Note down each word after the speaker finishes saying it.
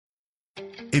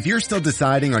If you're still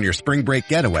deciding on your spring break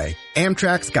getaway,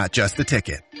 Amtrak's got just the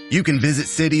ticket. You can visit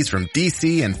cities from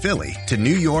D.C. and Philly to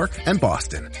New York and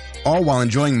Boston, all while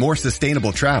enjoying more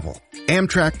sustainable travel.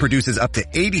 Amtrak produces up to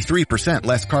 83%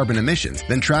 less carbon emissions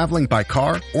than traveling by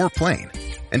car or plane.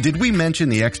 And did we mention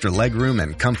the extra legroom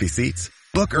and comfy seats?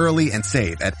 Book early and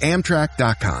save at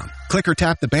Amtrak.com. Click or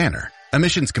tap the banner.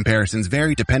 Emissions comparisons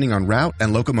vary depending on route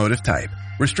and locomotive type.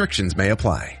 Restrictions may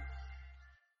apply.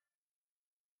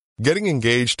 Getting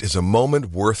engaged is a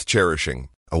moment worth cherishing.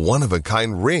 A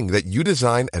one-of-a-kind ring that you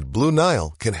design at Blue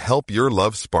Nile can help your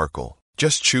love sparkle.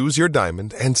 Just choose your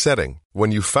diamond and setting.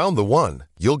 When you've found the one,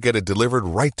 you'll get it delivered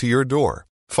right to your door.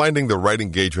 Finding the right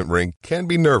engagement ring can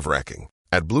be nerve-wracking.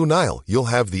 At Blue Nile, you'll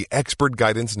have the expert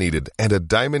guidance needed and a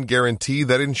diamond guarantee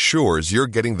that ensures you're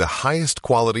getting the highest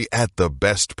quality at the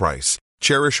best price.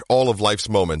 Cherish all of life's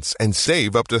moments and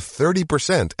save up to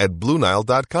 30% at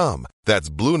BlueNile.com. That's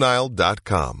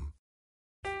BlueNile.com.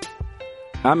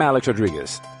 I'm Alex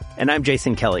Rodriguez. And I'm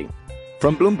Jason Kelly.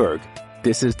 From Bloomberg,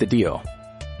 this is The Deal.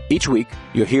 Each week,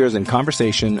 you'll hear us in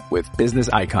conversation with business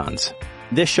icons.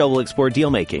 This show will explore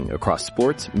deal-making across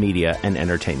sports, media, and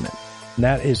entertainment.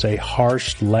 That is a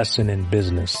harsh lesson in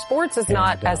business. Sports is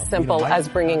not as simple as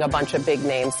bringing a bunch of big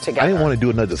names together. I didn't want to do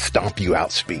another stomp you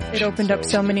out speech. It opened up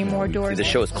so many more doors. The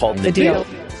show is called The Deal.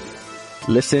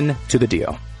 Listen to The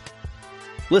Deal.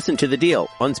 Listen to The Deal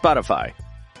on Spotify.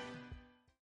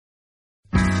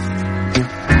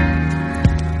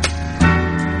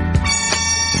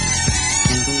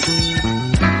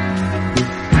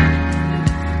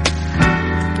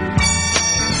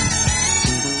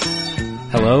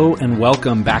 Hello and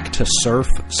welcome back to Surf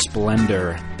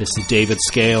Splendor. This is David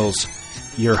Scales,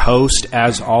 your host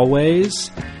as always.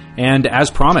 And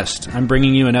as promised, I'm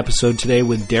bringing you an episode today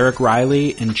with Derek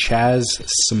Rielly and Chaz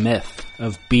Smith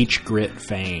of BeachGrit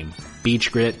fame.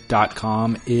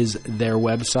 BeachGrit.com is their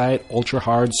website. Ultra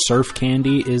Hard Surf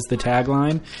Candy is the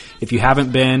tagline. If you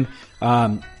haven't been,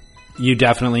 you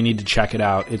definitely need to check it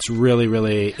out. It's really,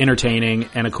 really entertaining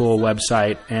and a cool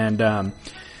website. And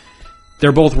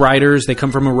they're both writers. They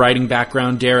come from a writing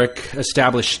background. Derek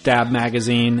established Stab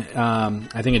Magazine,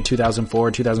 I think in 2004,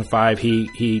 2005.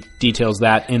 He details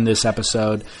that in this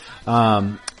episode.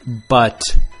 But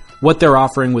what they're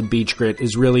offering with BeachGrit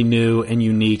is really new and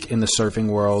unique in the surfing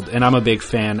world, and I'm a big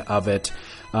fan of it.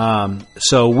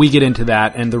 So we get into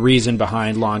that and the reason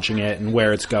behind launching it and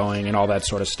where it's going and all that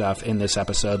sort of stuff in this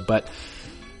episode. But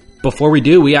before we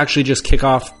do, we actually just kick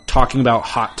off talking about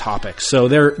hot topics. So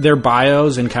their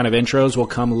bios and kind of intros will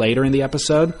come later in the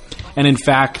episode. And in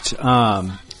fact,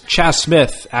 Chaz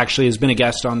Smith actually has been a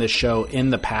guest on this show in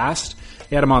the past.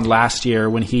 We had him on last year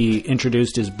when he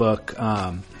introduced his book,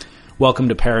 Welcome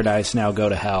to Paradise, Now Go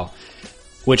to Hell,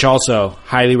 which also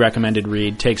highly recommended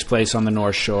read. Takes place on the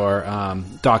North Shore,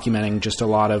 documenting just a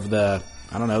lot of the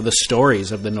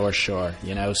stories of the North Shore,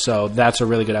 So that's a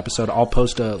really good episode. I'll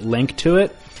post a link to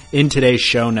it in today's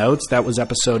show notes. That was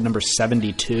episode number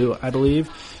 72, I believe.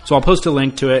 So I'll post a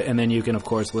link to it, and then you can, of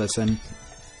course, listen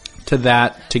to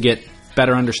that to get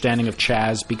better understanding of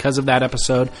Chaz. Because of that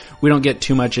episode, we don't get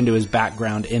too much into his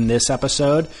background in this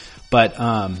episode, but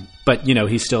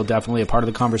he's still definitely a part of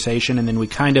the conversation, and then we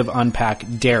kind of unpack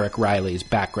Derek Rielly's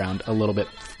background a little bit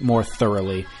more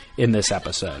thoroughly in this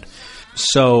episode.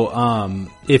 So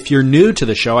if you're new to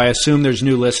the show, I assume there's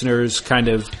new listeners kind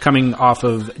of coming off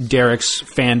of Derek's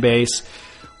fan base.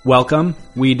 Welcome.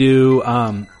 We do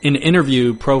an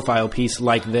interview profile piece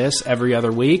like this every other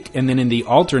week, and then in the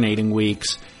alternating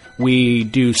weeks, we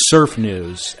do surf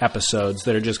news episodes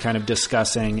that are just kind of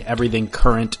discussing everything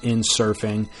current in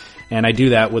surfing, and I do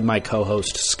that with my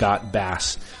co-host, Scott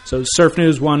Bass. So surf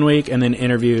news one week, and then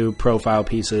interview profile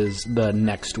pieces the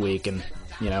next week, and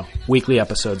weekly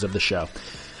episodes of the show.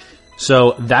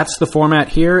 So that's the format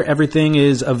here. Everything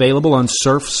is available on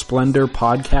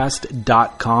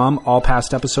surfsplendorpodcast.com. All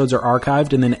past episodes are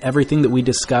archived, and then everything that we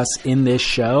discuss in this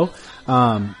show,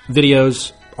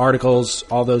 videos, articles,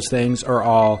 all those things are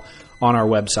all on our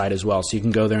website as well. So you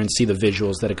can go there and see the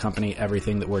visuals that accompany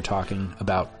everything that we're talking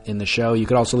about in the show. You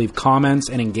could also leave comments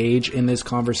and engage in this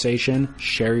conversation,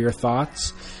 share your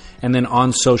thoughts. And then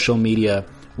on social media,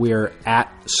 we're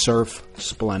at Surf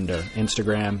Splendor,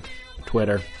 Instagram,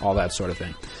 Twitter, all that sort of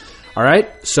thing. All right,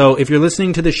 so if you're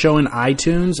listening to the show in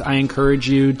iTunes, I encourage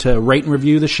you to rate and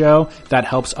review the show. That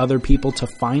helps other people to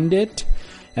find it.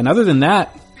 And other than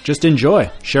that, just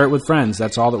enjoy. Share it with friends.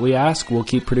 That's all that we ask. We'll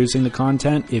keep producing the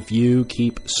content if you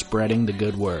keep spreading the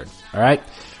good word. All right,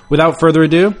 without further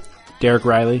ado, Derek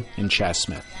Rielly and Chaz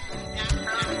Smith.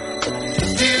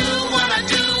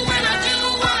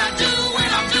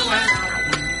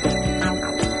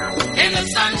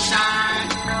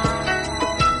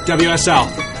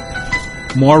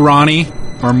 WSL. More Ronnie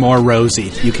or more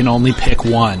Rosie? You can only pick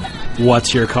one.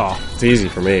 What's your call? It's easy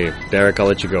for me. Derek, I'll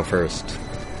let you go first.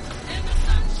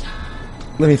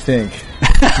 Let me think.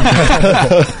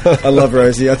 I love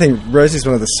Rosie. I think Rosie's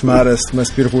one of the smartest,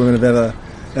 most beautiful women I've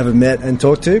ever met and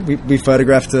talked to. We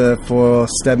photographed her for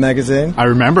Stab magazine. I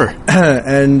remember.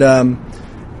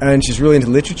 And she's really into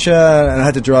literature, and I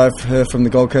had to drive her from the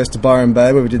Gold Coast to Byron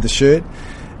Bay where we did the shoot,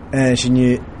 and she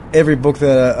knew every book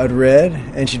that I'd read,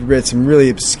 and she'd read some really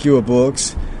obscure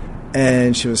books,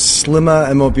 and she was slimmer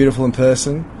and more beautiful in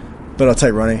person, but I'll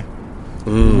take Ronnie.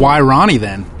 Why Ronnie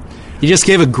then? You just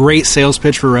gave a great sales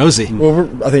pitch for Rosie. Well,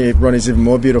 I think Ronnie's even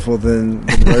more beautiful than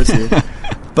Rosie.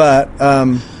 But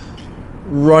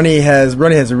Ronnie has a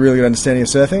really good understanding of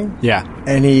surfing. Yeah.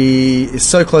 And he is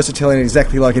so close to telling it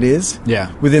exactly like it is.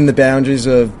 Yeah. Within the boundaries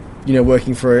of,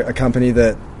 working for a company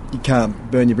that you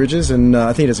can't burn your bridges. And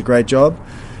I think he does a great job.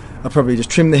 I'll probably just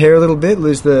trim the hair a little bit,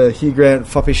 lose the Hugh Grant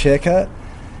foppish haircut,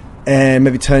 and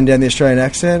maybe tone down the Australian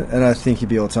accent, and I think he'd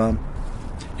be all time.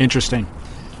 Interesting.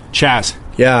 Chaz.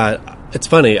 Yeah, it's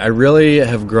funny. I really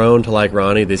have grown to like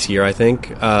Ronnie this year, I think.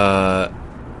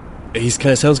 He's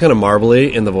sounds kind of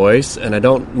marbly in the voice, and I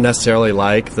don't necessarily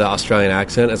like the Australian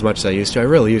accent as much as I used to. I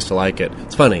really used to like it.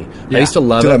 It's funny. Yeah. I used to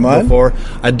love it before.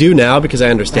 I do now because I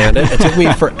understand it. It took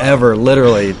me forever,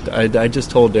 literally. I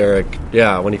just told Derek,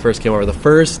 when he first came over, the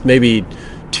first maybe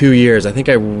 2 years, I think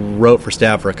I wrote for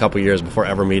Stab for a couple years before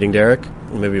ever meeting Derek.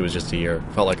 Maybe it was just a year.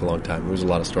 Felt like a long time. It was a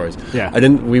lot of stories. Yeah.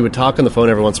 We would talk on the phone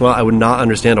every once in a while. I would not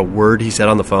understand a word he said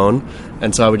on the phone,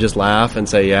 and so I would just laugh and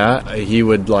say, yeah. He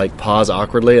would pause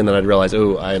awkwardly, and then I'd realize,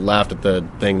 I laughed at the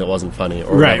thing that wasn't funny.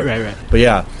 Or right. But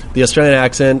yeah, the Australian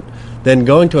accent. Then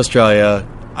going to Australia,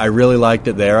 I really liked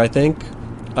it there, I think.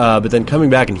 But then coming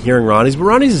back and hearing Ronnie's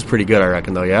is pretty good, I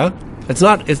reckon, though, yeah? It's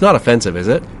not offensive, is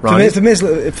it? For me, it's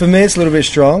a little bit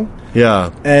strong.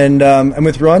 Yeah. And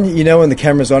with Ron, when the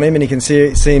camera's on him and he can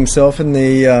see himself in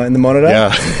the monitor.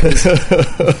 Yeah.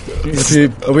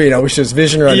 I wish there was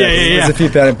vision right now. There's a few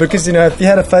patterns. Because if you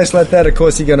had a face like that, of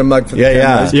course you're going to mug for the camera.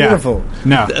 Yeah. It's beautiful.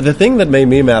 No. The thing that made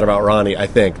me mad about Ronnie, I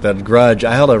think, I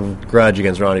held a grudge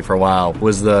against Ronnie for a while,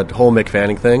 was the whole Mick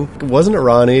Fanning thing. Wasn't it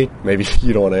Ronnie? Maybe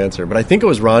you don't want to answer, but I think it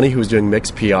was Ronnie who was doing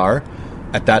Mick's PR.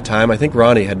 At that time, I think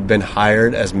Ronnie had been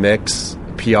hired as Mick's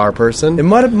PR person. It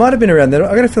might have been around then.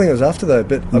 I got a feeling it was after though.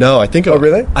 But no, I think. Oh,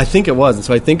 really? I think it was. And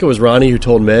so I think it was Ronnie who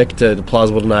told Mick to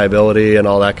plausible deniability and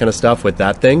all that kind of stuff with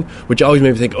that thing, which always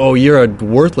made me think, you're a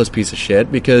worthless piece of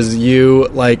shit because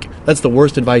that's the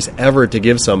worst advice ever to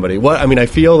give somebody. I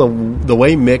feel the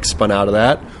way Mick spun out of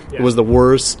that was the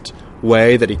worst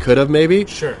way that he could have, maybe.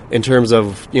 Sure. In terms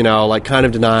of, kind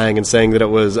of denying and saying that it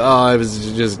was, I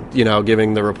was just,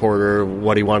 giving the reporter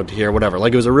what he wanted to hear, whatever.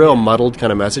 It was a real muddled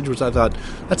kind of message, which I thought,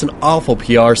 that's an awful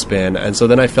PR spin. And so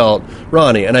then I felt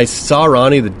Ronnie, and I saw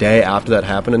Ronnie the day after that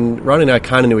happened, and Ronnie and I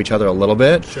kind of knew each other a little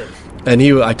bit. Sure. And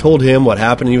I told him what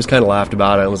happened, and he was kind of laughed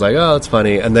about it and was like, oh, that's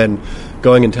funny. And then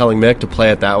going and telling Mick to play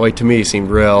it that way, to me,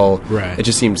 seemed real. Right. It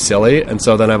just seemed silly. And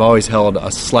so then I've always held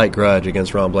a slight grudge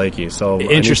against Ron Blakey. So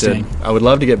interesting. I would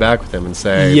love to get back with him and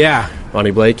say,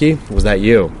 Ronnie Blakey, was that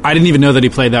you? I didn't even know that he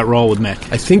played that role with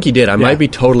Mick. I think he did. I might be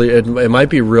totally, it might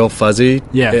be real fuzzy.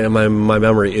 Yeah. My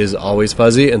memory is always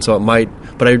fuzzy, and so it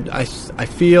might, but I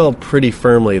feel pretty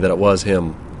firmly that it was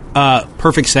him.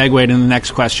 Perfect segue to the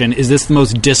next question. Is this the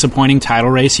most disappointing title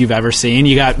race you've ever seen?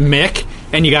 You got Mick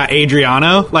and you got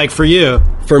Adriano. For you?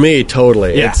 For me,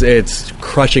 totally. Yeah. It's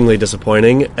crushingly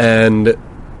disappointing, and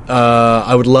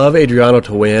I would love Adriano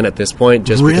to win at this point.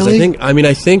 Just because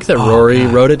I think that Rory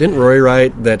wrote it. Didn't Rory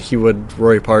write that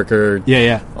Rory Parker?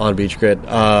 On BeachGrit.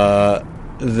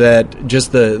 That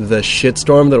just the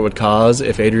shitstorm that it would cause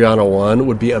if Adriano won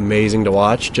would be amazing to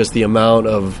watch. Just the amount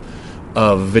of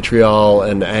vitriol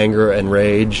and anger and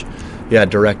rage,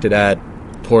 directed at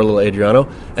poor little Adriano.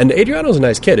 And Adriano's a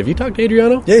nice kid. Have you talked to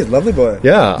Adriano? Yeah, he's a lovely boy.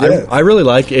 Yeah. I really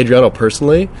like Adriano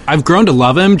personally. I've grown to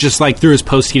love him just through his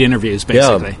post-heat interviews,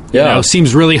 basically. Yeah.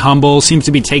 Seems really humble, seems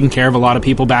to be taking care of a lot of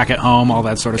people back at home, all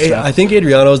that sort of stuff. I think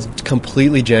Adriano's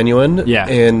completely genuine. Yeah.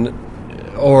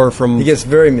 He gets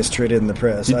very mistreated in the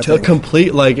press.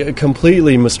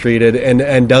 Completely mistreated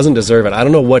and doesn't deserve it. I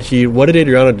don't know what did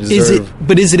Adriano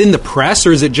deserve. Is it in the press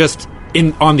or is it just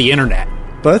on the internet?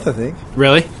 Both, I think.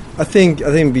 Really? I think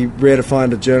it'd be rare to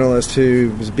find a journalist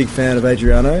who was a big fan of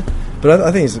Adriano, but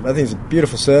I think he's a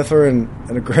beautiful surfer and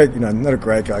a great, not a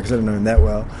great guy because I don't know him that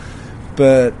well,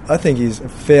 but I think he's a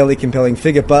fairly compelling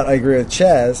figure. But I agree with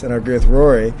Chaz and I agree with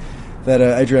Rory that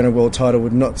Adriano world title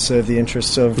would not serve the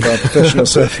interests of professional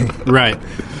surfing. Right.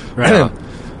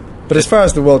 But as far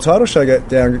as the world title show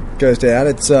goes down,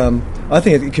 it's I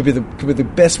think it could be the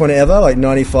best one ever, like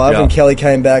 95 when Kelly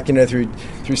came back, through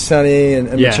Sonny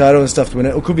and Machado and stuff to win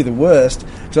it. It could be the worst,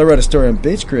 because I wrote a story on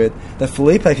BeachGrit that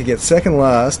Felipe could get second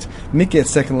last, Mick gets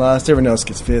second last, everyone else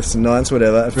gets fifths and ninths,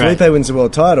 whatever. And Felipe wins the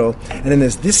world title, and then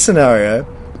there's this scenario.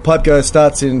 Pipe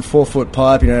starts in 4-foot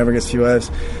pipe, everyone gets a few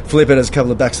waves. Felipe does a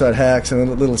couple of backside hacks and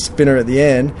a little spinner at the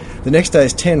end. The next day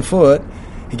is 10 foot.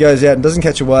 He goes out and doesn't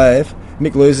catch a wave.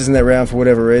 Mick loses in that round for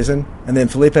whatever reason, and then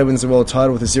Felipe wins the world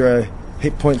title with a 0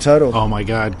 hit point total. Oh my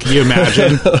God! Can you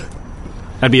imagine?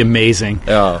 That'd be amazing.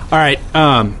 Yeah. All right.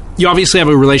 You obviously have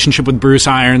a relationship with Bruce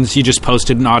Irons. You just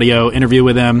posted an audio interview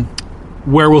with him.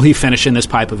 Where will he finish in this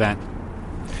pipe event?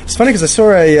 It's funny because I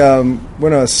saw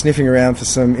when I was sniffing around for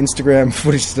some Instagram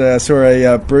footage today, I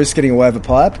saw Bruce getting away with a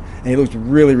pipe, and he looked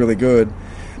really, really good.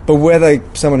 But whether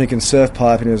someone who can surf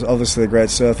pipe, and he was obviously a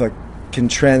great surfer, can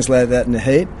translate that into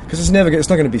heat, because it's not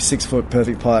going to be 6 foot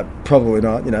perfect pipe, probably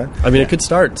not. I mean, it could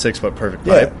start 6 foot perfect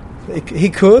pipe. He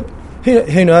could.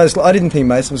 Who knows? I didn't think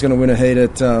Mason was going to win a heat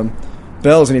at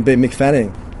Bells, and he beat Mick Fanning,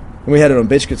 and we had it on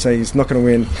BeachGrit saying he's not going to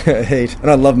win a heat.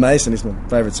 And I love Mason; he's my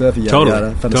favourite surfer,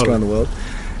 funnest guy in the world.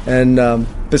 And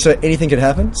but so anything could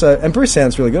happen. And Bruce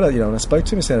sounds really good. When I spoke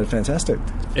to him, he sounded fantastic.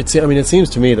 It seems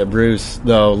to me that Bruce,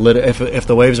 though, if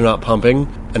the waves are not pumping,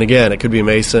 and again, it could be a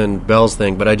Mason Bell's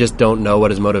thing, but I just don't know what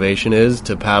his motivation is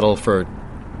to paddle for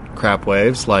crap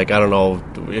waves. I don't know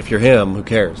if you're him, who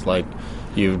cares?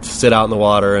 You sit out in the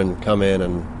water and come in,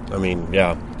 and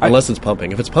unless it's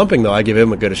pumping. If it's pumping, though, I give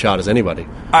him as good a shot as anybody.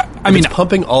 If it's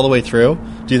pumping all the way through,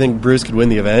 do you think Bruce could win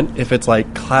the event if it's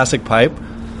classic pipe?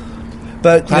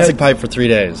 But classic pipe for 3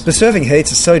 days. The surfing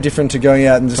heats are so different to going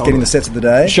out and just getting the sets of the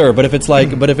day. Sure, but if it's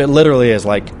but if it literally is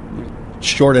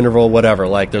short interval, whatever,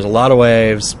 there's a lot of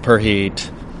waves per heat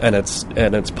and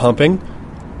it's pumping,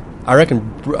 I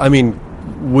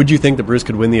reckon. Would you think that Bruce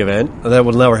could win the event? That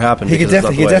will never happen. He could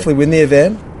definitely win the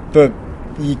event, but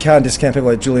you can't discount people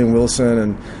like Julian Wilson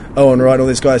and Owen Wright, all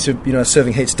these guys who are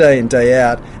surfing heats day in, day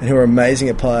out, and who are amazing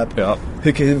at pipe,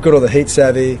 who've got all the heat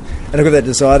savvy, and have got that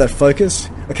desire, that focus.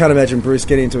 I can't imagine Bruce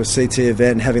getting into a CT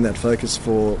event and having that focus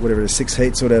for whatever it is, 6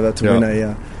 heats or whatever to win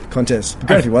a contest. It'd be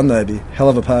great if he won, though. It'd be a hell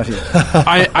of a party.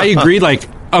 I agree.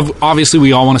 Obviously,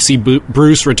 we all want to see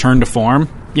Bruce return to form.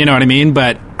 You know what I mean?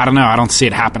 But I don't know. I don't see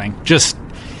it happening. Just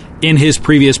in his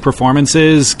previous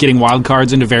performances, getting wild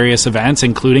cards into various events,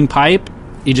 including pipe,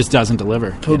 he just doesn't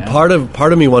deliver. Part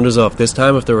of me wonders though, if this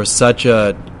time,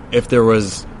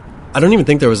 I don't even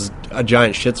think there was a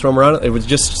giant shitstorm around it. It was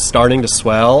just starting to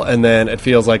swell, and then it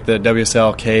feels like the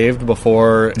WSL caved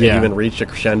before it even reached a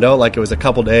crescendo. It was a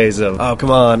couple days of, oh,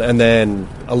 come on, and then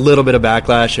a little bit of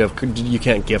backlash of, you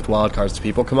can't gift wild cards to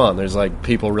people. Come on, there's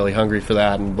people really hungry for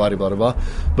that, and blah, blah, blah, blah.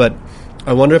 But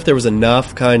I wonder if there was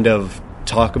enough kind of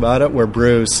talk about it where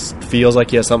Bruce feels like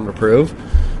he has something to prove,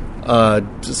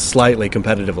 slightly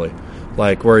competitively.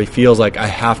 Where he feels like, I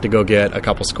have to go get a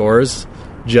couple scores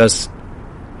just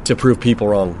to prove people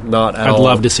wrong. Not at all. I'd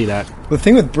love to see that. The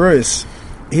thing with Bruce,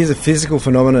 he's a physical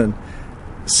phenomenon.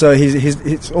 So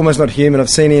he's almost not human. I've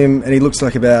seen him, and he looks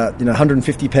like about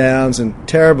 150 pounds and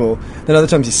terrible. Then other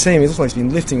times you see him, he looks like he's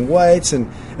been lifting weights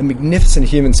and a magnificent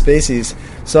human species.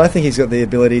 So I think he's got the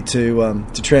ability to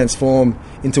transform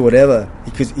into whatever,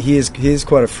 because he is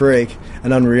quite a freak,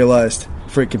 an unrealised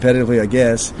freak competitively, I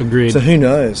guess. Agreed. So who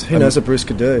knows? Who knows what Bruce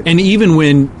could do? And even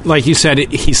when, like you said,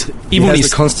 he has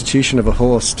the constitution of a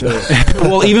horse too.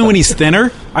 Well, even when he's thinner,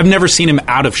 I've never seen him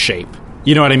out of shape.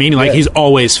 You know what I mean? He's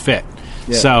always fit.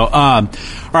 Yeah. So, all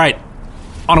right.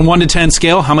 On a 1 to 10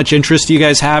 scale, how much interest do you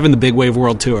guys have in the Big Wave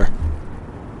World Tour?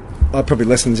 Probably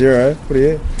less than 0. What are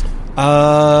you?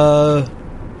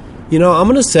 I'm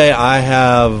going to say I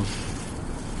have.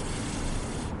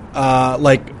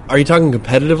 Are you talking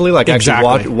competitively? Exactly.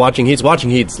 Actually watching heats? Watching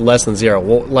heats less than 0.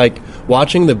 Well,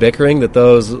 watching the bickering that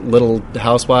those little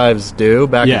housewives do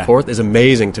back and forth is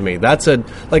amazing to me. That's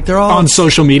they're all on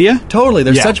social media. Totally,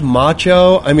 they're such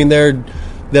macho. I mean,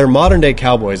 they're modern day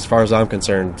cowboys as far as I'm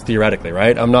concerned, theoretically,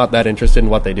 right? I'm not that interested in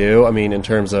what they do. I mean, in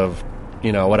terms of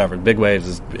whatever. Big Waves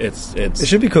is it's. It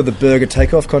should be called the burger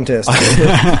takeoff contest. So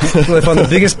they find the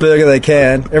biggest burger they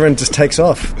can, everyone just takes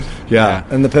off. Yeah.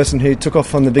 And the person who took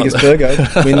off on the biggest burger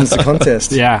wins the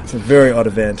contest. Yeah. It's a very odd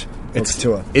event. It's a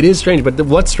tour. It is strange, but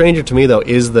what's stranger to me though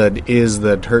is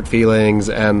the hurt feelings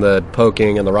and the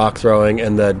poking and the rock throwing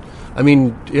and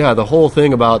the whole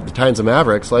thing about the Titans and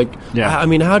Mavericks. I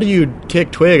mean, how do you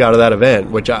kick Twig out of that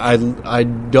event? Which I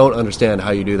don't understand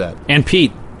how you do that. And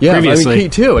Pete. Yeah, previously.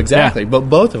 Pete too, exactly. Yeah. But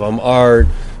both of them are,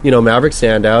 Maverick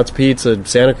standouts. Pete's a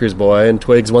Santa Cruz boy, and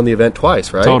Twig's won the event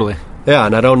twice, right? Totally. Yeah,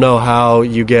 and I don't know how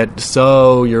you get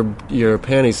your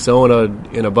panties so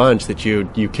in a bunch that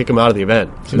you kick them out of the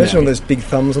event. Imagine all those big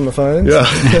thumbs on the phones. Yeah.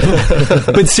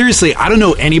 But seriously, I don't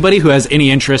know anybody who has any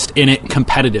interest in it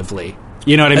competitively.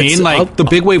 You know what I mean? Like the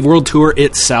Big Wave World Tour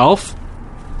itself.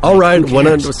 I'll write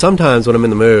sometimes when I'm in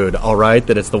the mood. I'll write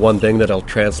that it's the one thing that'll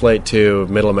translate to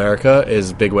Middle America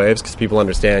is big waves because people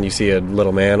understand. You see a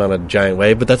little man on a giant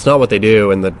wave, but that's not what they do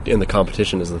in the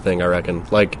competition. Is the thing I reckon.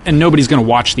 Like, and nobody's going to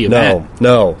watch the event.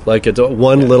 No. Like it's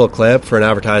one little clip for an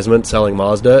advertisement selling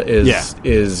Mazda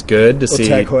is good to see.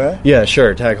 Tag Heuer? Yeah,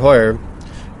 sure. Tag Heuer.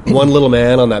 One little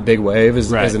man on that big wave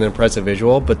is an impressive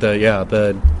visual, but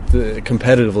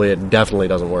competitively it definitely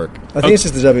doesn't work. I think it's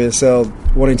just the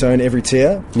WSL wanting to own every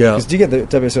tier. Yeah. Because do you get the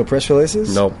WSL press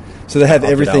releases? No. So they have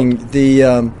everything.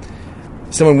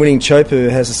 Someone winning Chopu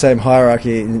has the same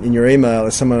hierarchy in your email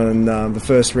as someone in the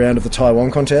first round of the Taiwan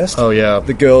contest. Oh, yeah.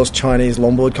 The girls' Chinese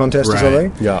longboard contest or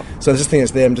something. Yeah. So I just think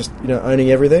it's them just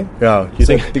owning everything. Yeah. You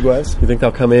think big waves? You think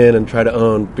they'll come in and try to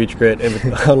own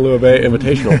BeachGrit Honolulu Bay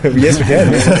Invitational? Yes, we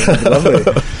can.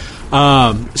 Yeah.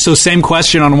 Lovely. So same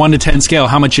question on a 1 to 10 scale.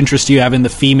 How much interest do you have in the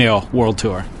female World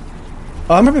Tour?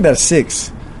 I'm probably about a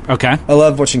 6. Okay. I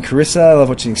love watching Carissa. I love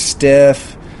watching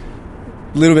Steph.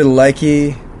 A little bit of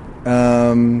Lakey.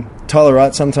 Tyler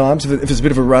Wright sometimes. If it's a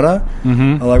bit of a runner,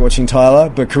 I like watching Tyler.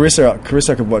 But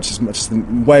Carissa I could watch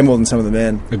way more than some of the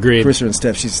men. Agreed. Carissa and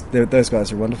Steph, those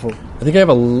guys are wonderful. I think I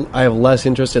have less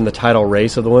interest in the title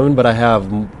race of the women, but I have.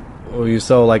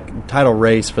 So like title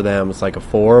race for them, it's like a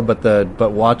 4.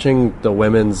 But watching the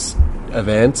women's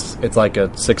events, it's like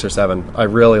a 6 or 7. I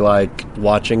really like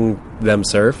watching them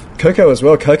surf. Coco as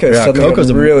well.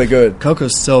 Coco's really good.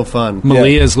 Coco's so fun.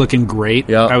 Malia's looking great.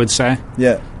 Yeah. I would say.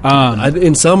 Yeah. I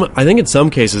think in some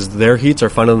cases their heats are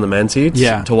funner than the men's heats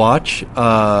to watch.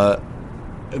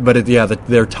 But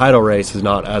their title race is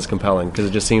not as compelling because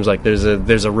it just seems like there's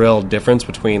a real difference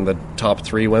between the top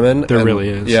 3 women. There really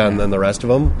is. Yeah, and then the rest of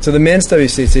them. So the men's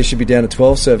WCC should be down to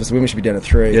 12 surfers. The women should be down to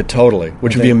 3. Yeah, totally.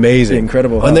 Which would be amazing.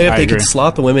 Incredible. And they could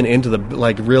slot the women into give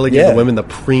the women the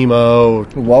primo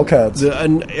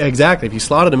wildcards. Exactly. If you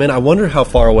slotted them in, I wonder how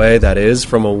far away that is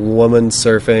from a woman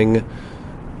surfing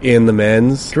in the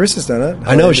men's. Carissa's done it.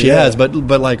 I know she has, but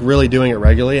like really doing it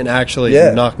regularly and actually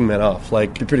knocking men off.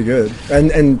 Like, be pretty good.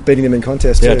 And beating them in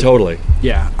contests too. Yeah, totally.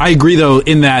 Yeah. I agree though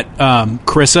in that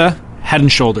Carissa head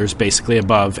and shoulders basically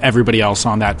above everybody else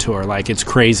on that tour. Like, it's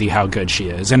crazy how good she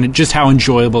is and just how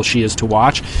enjoyable she is to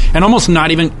watch. And almost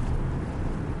not even,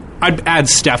 I'd add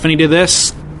Stephanie to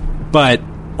this, but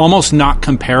almost not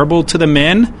comparable to the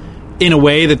men in a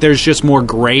way that there's just more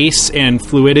grace and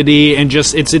fluidity and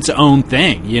just it's its own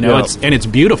thing, you know. It's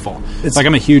beautiful. It's like,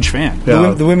 I'm a huge fan.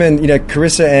 The women,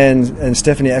 Carissa and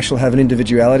Stephanie actually have an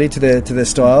individuality to their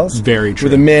styles. Very true.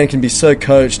 Where the man can be so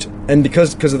coached, and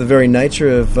because of the very nature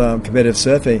of competitive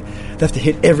surfing, they have to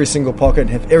hit every single pocket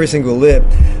and have every single lip.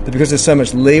 But because there's so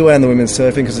much leeway in the women's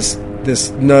surfing, because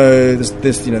there's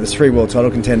 3 world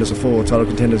title contenders or 4 world title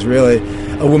contenders really,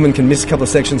 a woman can miss a couple of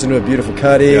sections and do a beautiful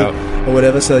cutty or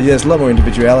whatever. So there's a lot more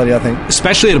individuality, I think.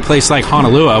 Especially at a place like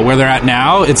Honolulu, where they're at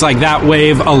now, it's like that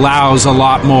wave allows a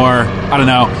lot more, I don't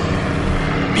know,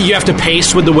 you have to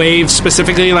pace with the wave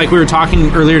specifically. Like we were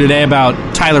talking earlier today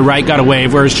about Tyler Wright got a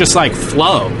wave where it's just like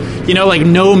flow. You know, like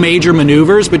no major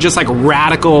maneuvers, but just like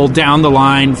radical down the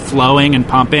line flowing and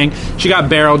pumping. She got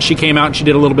barreled. She came out and she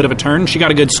did a little bit of a turn. She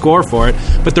got a good score for it,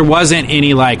 but there wasn't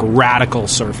any like radical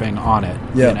surfing on it,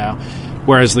 you know?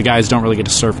 Whereas the guys don't really get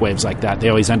to surf waves like that. They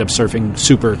always end up surfing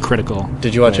super critical.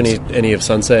 Did you watch any of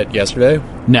Sunset yesterday?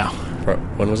 No.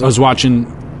 When was it? I was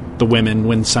watching the women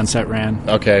when Sunset ran.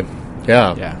 Okay.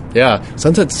 Yeah.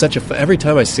 Sunset's such every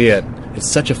time I see it, it's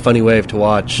such a funny wave to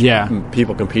watch. Yeah.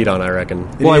 People compete on, I reckon.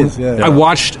 I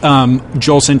watched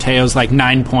Joel Centeo's like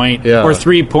 9 point or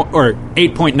 3 point or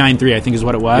 8.93, I think is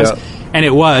what it was. Yeah. And it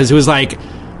was like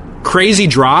crazy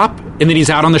drop, and then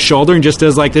he's out on the shoulder and just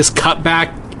does like this cut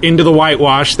back into the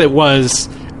whitewash that was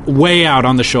way out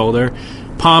on the shoulder.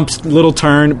 Pumps, little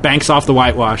turn, banks off the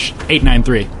whitewash,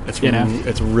 8.93.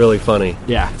 It's really funny.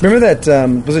 Yeah. Remember that,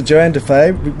 was it Joanne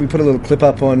DeFay? We put a little clip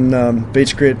up on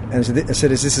BeachGrit and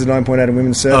said, this is 9.8 in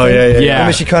women's surfing. Oh, yeah. And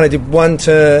then she kind of did one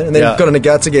turn and then got on the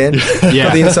guts again.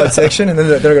 Got the inside section, and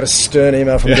then I got a stern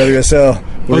email from WSL.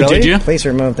 Oh, did you? Please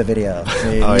remove the video.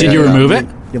 Did you remove it?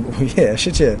 Yeah,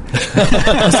 shit, yeah.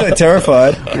 I'm so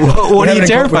terrified. What are you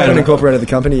terrified of? We haven't incorporated the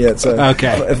company yet, so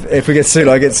okay. If we get sued,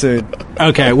 I get sued.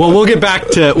 Okay, well, we'll get back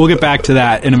to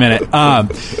that in a minute.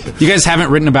 You guys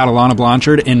haven't written about Alana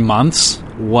Blanchard in months.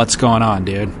 What's going on,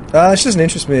 dude? She doesn't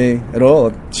interest me at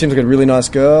all. She seems like a really nice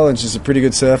girl, and she's a pretty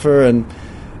good surfer and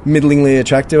middlingly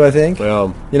attractive, I think.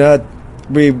 Well,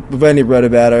 we've only wrote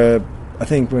about her. I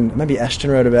think when maybe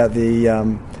Ashton wrote about the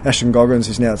Ashton Goggins,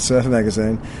 who's now at Surfer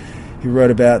magazine. He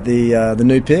wrote about the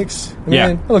nude pics.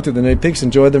 I looked at the nude pics,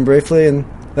 enjoyed them briefly, and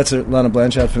that's Lana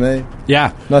Blanchard for me.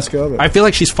 Yeah, nice girl. But I feel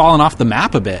like she's fallen off the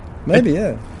map a bit. Maybe,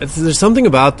 yeah. There's something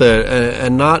about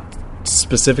and not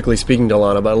specifically speaking to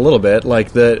Lana, but a little bit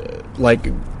like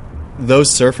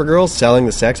those surfer girls selling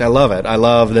the sex. I love it. I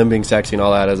love them being sexy and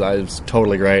all that. It's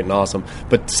totally great and awesome.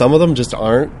 But some of them just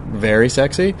aren't very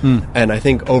sexy, and I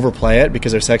think overplay it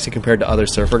because they're sexy compared to other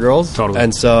surfer girls. Totally.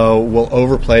 And so we'll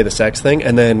overplay the sex thing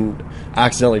and then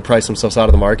accidentally price themselves out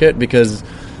of the market because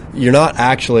you're not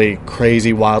actually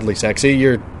crazy, wildly sexy.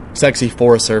 You're sexy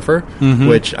for a surfer,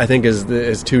 which I think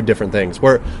is two different things.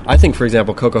 Where I think, for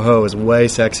example, Coco Ho is way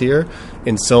sexier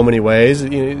in so many ways.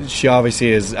 She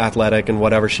obviously is athletic and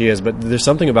whatever she is, but there's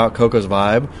something about Coco's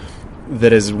vibe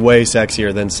that is way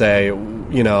sexier than, say,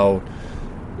 one of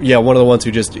the ones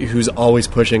who's always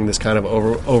pushing this kind of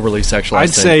overly sexualized I'd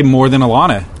thing. say more than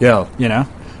Alana. Yeah.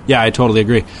 Yeah, I totally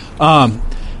agree.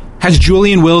 Has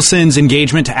Julian Wilson's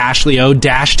engagement to Ashley O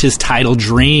dashed his title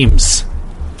dreams?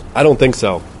 I don't think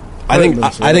so. I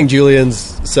think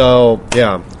Julian's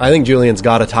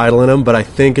got a title in him, but I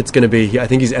think it's going to be. I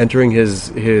think he's entering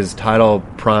his title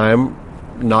prime.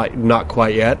 Not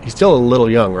quite yet. He's still a little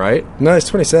young, right? No, he's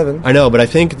 27. I know, but I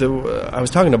think I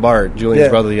was talking to Bart, Julian's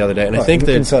brother, the other day, and I think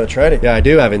that insider trading. Yeah, I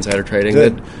do have insider trading.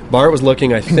 Good. That Bart was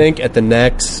looking, I think, at the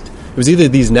next. It was either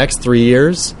these next 3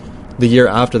 years, the year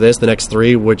after this, the next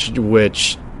three, which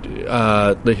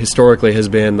historically has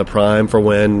been the prime for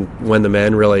when the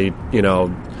men really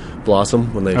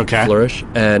blossom, when they flourish.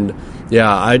 And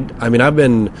I've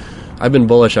been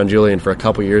bullish on Julian for a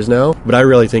couple years now, but I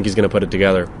really think he's going to put it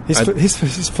together.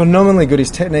 He's phenomenally good. His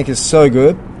technique is so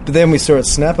good. But then we saw at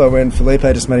Snapper when Felipe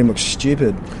just made him look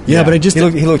stupid. Yeah, but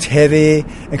he looked heavy,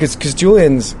 and because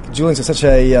Julian's got such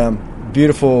a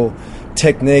beautiful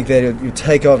technique that you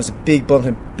take off, it's a big bump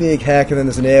and big hack, and then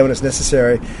there's an air when it's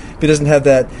necessary. But he doesn't have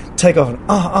that take off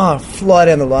and fly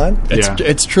down the line.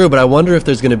 It's true, but I wonder if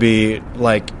there's going to be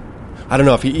I don't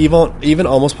know if he even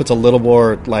almost puts a little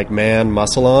more man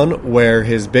muscle on, where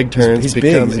his big turns he's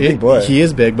big. He's a big boy. He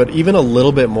is big, but even a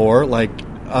little bit more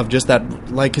of just that,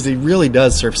 because he really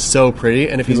does surf so pretty.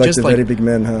 And if he's just very big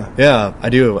men, huh? Yeah, I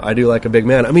do like a big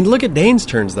man. I mean, look at Dane's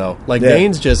turns though.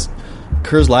 Dane's just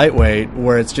Kerr's lightweight,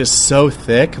 where it's just so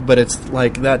thick, but it's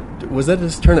like that. Was that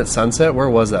his turn at Sunset? Where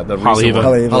was that? The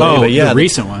Haleiwa. Yeah, the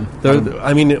recent one.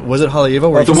 Was it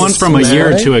Haleiwa? The one from a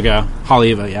year or two ago.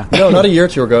 Haleiwa, yeah. No, not a year or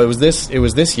two ago. It was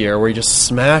this year where he just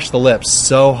smashed the lips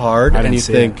so hard, and you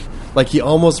think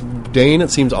Dane, it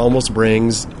seems, almost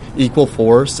brings equal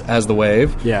force as the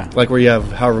wave. Yeah. Where you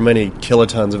have however many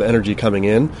kilotons of energy coming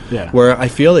in. Yeah. Where I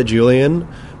feel that Julian,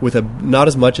 with not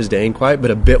as much as Dane quite, but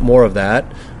a bit more of that,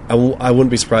 I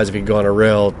wouldn't be surprised if he could go on a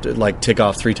rail, tick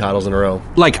off 3 titles in a row.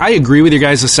 I agree with your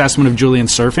guys' assessment of Julian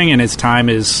surfing, and his time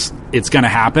it's going to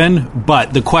happen.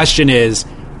 But the question is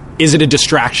it a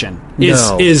distraction?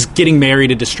 No. Is getting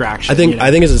married a distraction?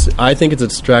 I think it's a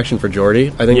distraction for Jordy.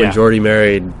 I think when Jordy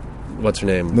married, what's her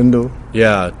name? Lindo.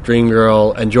 Yeah, Dream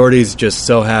Girl, and Jordy's just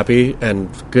so happy, and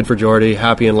good for Jordy,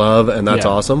 happy in love, and that's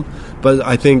awesome. But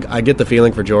I think I get the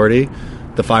feeling for Jordy.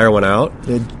 The fire went out.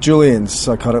 Yeah, Julian's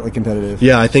psychotically competitive.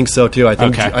 Yeah, I think so too. I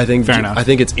think fair enough. I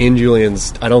think it's in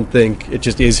Julian's. I don't think it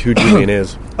just is who Julian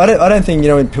is. I don't think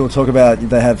when people talk about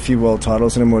they have a few world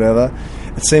titles in them, whatever.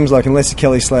 It seems like unless you're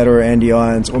Kelly Slater or Andy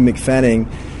Irons or Mick Fanning,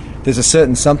 there's a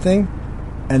certain something,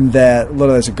 and that a lot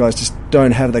of those guys just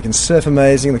don't have it. They can surf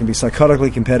amazing, they can be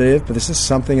psychotically competitive, but there's just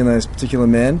something in those particular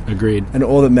men. Agreed. And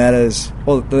all that matters,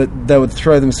 they would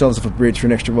throw themselves off a bridge for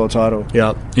an extra world title.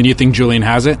 Yeah. And you think Julian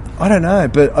has it? I don't know,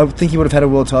 but I think he would have had a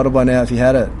world title by now if he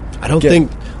had it. I don't think.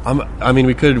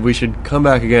 We should come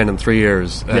back again in 3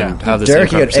 years and have this Derek,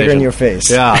 same conversation. you got egg on your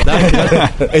face. Yeah,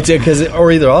 it's because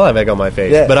or either I'll have egg on my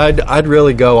face. Yeah. But I'd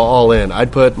really go all in.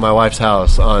 I'd put my wife's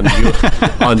house on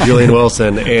Julian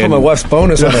Wilson and put my wife's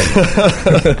bonus on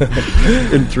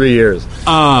it in 3 years.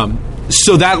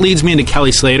 So that leads me into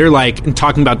Kelly Slater. In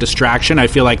talking about distraction, I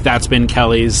feel like that's been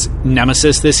Kelly's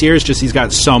nemesis this year. It's just he's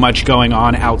got so much going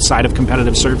on outside of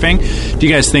competitive surfing. Do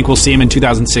you guys think we'll see him in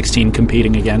 2016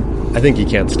 competing again? I think he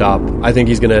can't stop. I think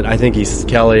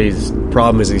Kelly's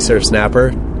problem is he surfs snapper,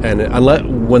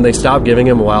 and when they stop giving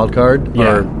him a wild card,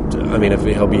 if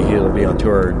he'll be on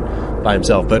tour by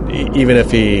himself. But even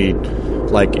if he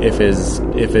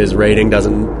if his rating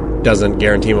doesn't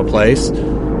guarantee him a place.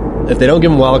 If they don't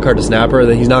give him a wild card to snapper,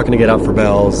 then he's not going to get up for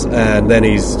bells, and then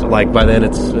he's by then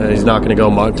he's not going to go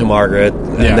to Margaret,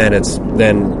 and then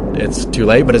it's too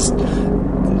late. But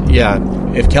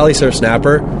if Kelly surfs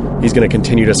snapper, he's going to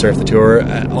continue to surf the tour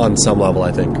on some level,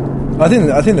 I think. I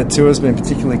think the tour has been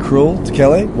particularly cruel to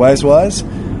Kelly, waves-wise.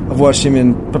 I've watched him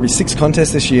in probably 6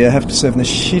 contests this year have to surf in the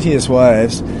shittiest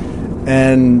waves,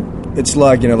 and it's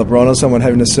like, LeBron or someone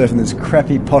having to surf in this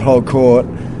crappy pothole court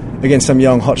against some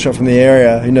young hotshot from the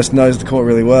area who just knows the court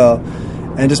really well,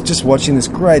 and just watching this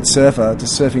great surfer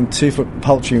just surfing 2-foot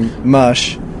paltry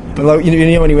mush. But like,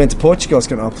 when he went to Portugal, I was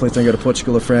going, please don't go to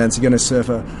Portugal or France. You're going to surf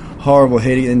a horrible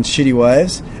heat and shitty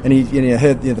waves. And he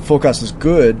heard the forecast was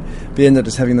good, but he ended up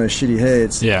just having those shitty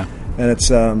heats. Yeah, and it's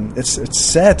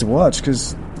sad to watch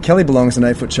because Kelly belongs in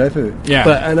 8-foot chopu.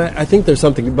 Yeah, I think there's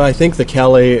something. But I think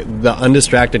the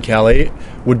undistracted Kelly,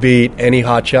 would beat any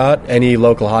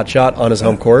local hotshot on his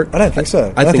home court. I don't think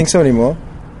so. I don't think so anymore.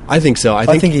 I think so.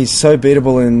 I think he's so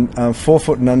beatable in 4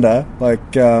 foot and under.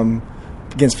 Like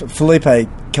against Felipe,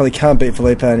 Kelly can't beat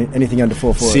Felipe anything under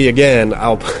 4 foot. See, again,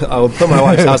 I'll put my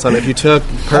wife's house on it. If you took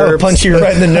Perps... I'll punch you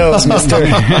right in the nose, mister.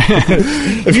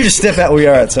 If you just step out, we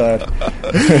are outside.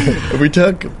 If we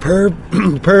took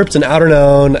Perps and Outer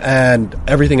Known and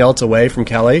everything else away from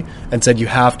Kelly and said you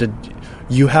have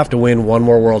to win one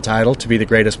more world title to be the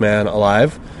greatest man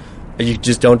alive, you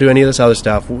just don't do any of this other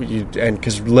stuff, and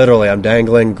because literally I'm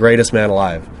dangling greatest man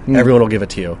alive. Everyone will give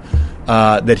it to you.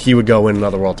 That he would go win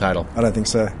another world title. I don't think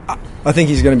so. I think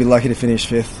he's going to be lucky to finish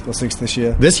 5th or 6th this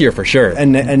year. This year for sure.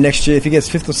 And next year, if he gets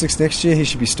 5th or 6th next year, he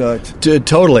should be stoked.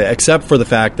 Totally, except for the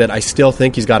fact that I still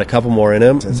think he's got a couple more in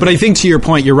him. But I think to your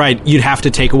point, you're right. You'd have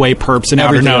to take away Perps and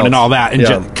Outer Known and all that,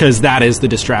 because that is the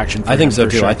distraction. I think so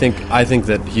too. Sure. I think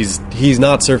that he's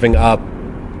not surfing up.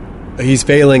 He's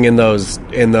failing in those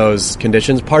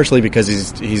conditions, partially because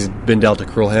he's been dealt a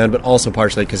cruel hand, but also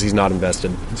partially because he's not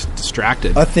invested. He's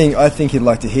distracted. I think he'd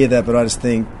like to hear that, but I just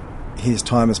think his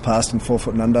time has passed in 4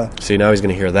 foot and under. See, now he's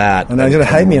going to hear that. And he's going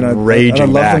to hate me, and I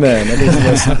love the man. I think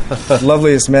he's the most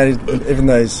loveliest man, even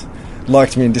though he's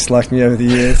liked me and disliked me over the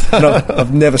years. And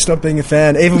I've never stopped being a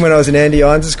fan. Even when I was in Andy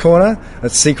Irons' corner, I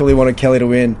secretly wanted Kelly to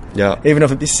win. Yeah. Even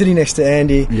if I'd be sitting next to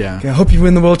Andy. Yeah. I hope you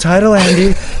win the world title,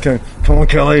 Andy. Go, come on,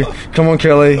 Kelly.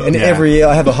 And every year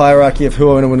I have a hierarchy of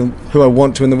who I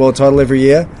want to win the world title every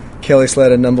year. Kelly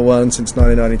Slater, number 1 since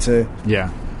 1992.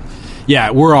 Yeah.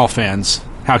 Yeah, we're all fans.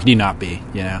 How could you not be?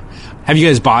 Have you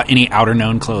guys bought any Outer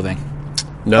Known clothing?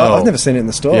 No, I've never seen it in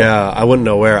the store. Yeah, I wouldn't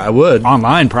know where. I would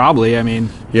online, probably. I mean,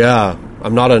 yeah,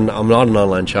 I'm not an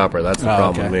online shopper. That's the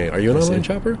problem with me. Are you an online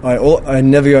shopper? I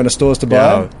never go into stores to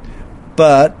buy,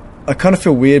 but I kind of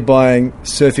feel weird buying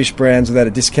surfish brands without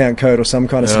a discount code or some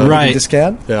kind of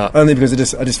discount. Yeah, only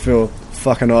because I just feel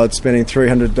fucking odd spending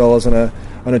 $300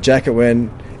 on a jacket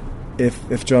when.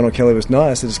 If John or Kelly was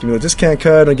nice, they'd just give me the discount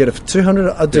code and I'd get it for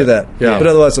 $200. I'd do that. Yeah. But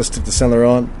otherwise, I'll stick to Saint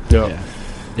Laurent.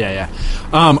 Yeah.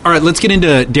 All right, let's get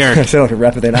into Derek. I sound like a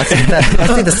rapper then. I see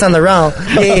the Saint Laurent.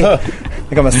 Yeah.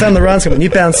 I got my Saint Laurent, got my New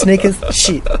Balance sneakers.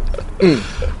 Shit.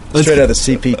 Straight out of the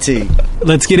CPT.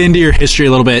 Let's get into your history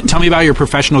a little bit. Tell me about your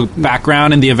professional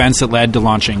background and the events that led to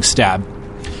launching Stab.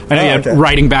 I know you have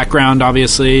writing background,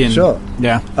 obviously. And, sure.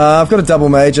 Yeah. I've got a double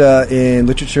major in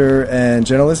literature and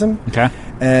journalism. Okay.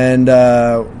 And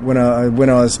when I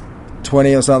was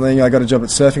 20 or something, I got a job at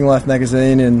Surfing Life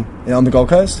magazine on the Gold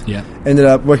Coast. Yeah. Ended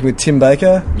up working with Tim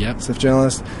Baker, surf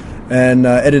journalist, and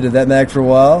edited that mag for a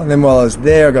while. And then while I was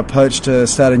there, I got poached to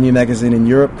start a new magazine in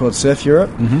Europe called Surf Europe.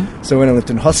 Mm-hmm. So I went and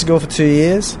lived in Hossegor for 2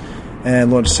 years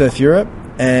and launched Surf Europe.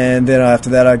 And then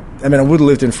after that, I would have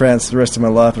lived in France the rest of my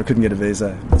life, but I couldn't get a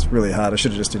visa. It's really hard. I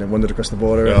should have just wandered across the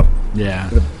border. Yeah.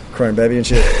 With a chrome baby and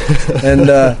shit. And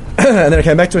then I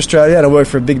came back to Australia and I worked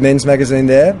for a big men's magazine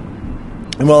there.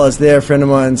 And while I was there, a friend of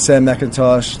mine, Sam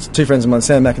McIntosh, 2 friends of mine,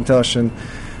 Sam McIntosh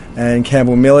and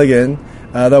Campbell Milligan,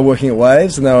 they were working at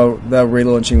Waves and they were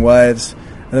relaunching Waves.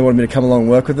 And they wanted me to come along and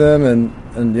work with them.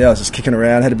 And I was just kicking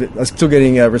around. I was still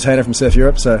getting a retainer from Surf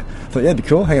Europe, so I thought, it'd be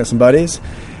cool, hang out with some buddies.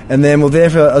 And then I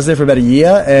was there for about a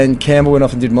year, and Campbell went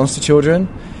off and did Monster Children,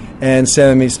 and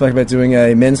Sam and me spoke about doing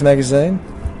a men's magazine,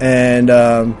 and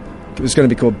it was going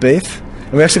to be called Beef.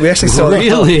 And we actually sold.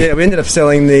 Really? Yeah, we ended up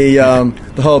selling the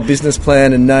whole business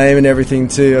plan and name and everything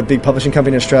to a big publishing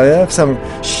company in Australia for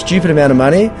some stupid amount of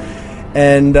money,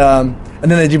 and then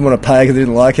they didn't want to pay because they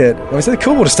didn't like it. And we said,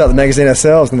 cool, we'll just start the magazine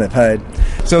ourselves, and they paid.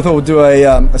 So I thought we'd do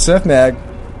a surf mag,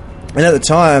 and at the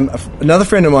time, another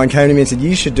friend of mine came to me and said,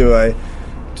 you should do a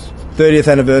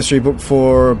 30th anniversary book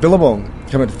for Billabong.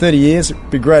 Coming to 30 years, it'd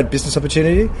be a great business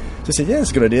opportunity. So I said, yeah,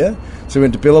 that's a good idea. So we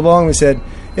went to Billabong. We said,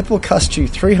 it will cost you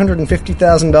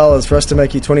 $350,000 for us to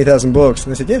make you 20,000 books.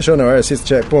 And they said, yeah, sure, no worries. Here's the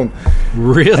check. Boom.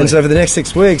 Really? And so for the next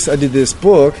 6 weeks, I did this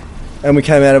book, and we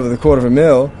came out of it with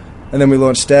 $250,000, and then we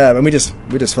launched Stab, and we just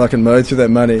fucking mowed through that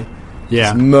money.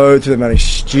 just mowed through the money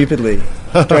stupidly,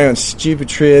 going on stupid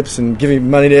trips and giving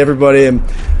money to everybody. And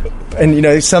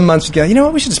some months you go, you know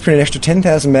what, we should just print an extra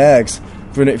 10,000 mags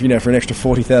for an extra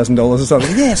 $40,000 or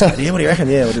something. Yeah, it's a good idea. What do you reckon?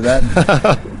 Yeah, we'll do that.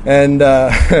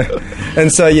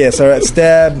 and so at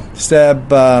Stab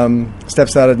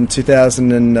started in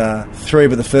 2003,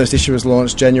 but the first issue was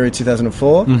launched January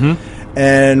 2004. Mm-hmm.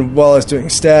 And while I was doing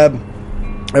Stab,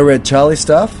 I read Charlie's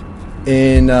stuff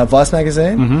in Vice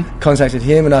magazine, contacted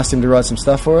him and asked him to write some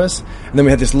stuff for us. And then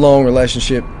we had this long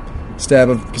relationship, Stab,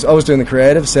 because I was doing the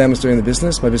creative, Sam was doing the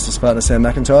business, my business partner Sam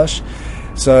McIntosh.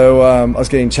 So I was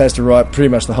getting chased to write pretty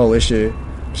much the whole issue,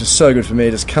 which is so good for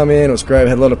me. Just come in, it was great. We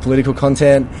had a lot of political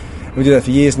content. We did that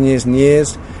for years and years and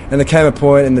years. And there came a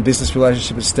point in the business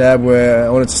relationship with Stab where I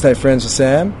wanted to stay friends with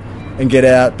Sam and get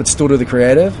out, but still do the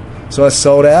creative. So I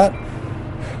sold out,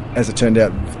 as it turned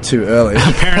out, too early.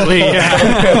 Apparently,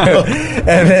 yeah.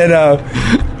 And then,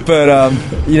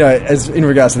 as in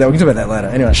regards to that, we can talk about that later.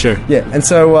 Anyway, sure. Yeah, and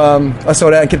so I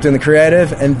sold out and kept doing the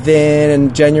creative, and then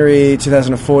in January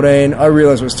 2014, I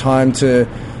realised it was time to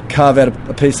carve out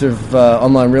a piece of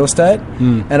online real estate,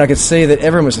 and I could see that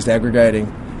everyone was just aggregating,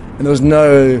 and there was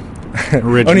no... Original. I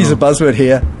want to use a buzzword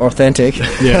here, authentic,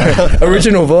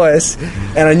 original voice,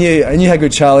 and I knew how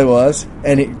good Charlie was,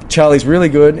 and Charlie's really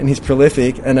good, and he's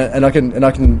prolific, and I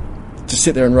can just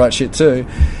sit there and write shit too.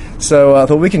 So I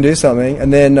thought we can do something,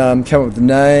 and then came up with the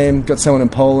name, got someone in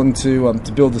Poland to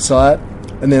build the site,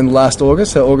 and then last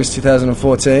August, so August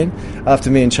 2014, after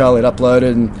me and Charlie had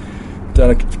uploaded and done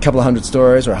a couple of 100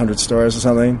 stories or 100 stories or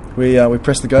something, we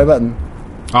pressed the go button.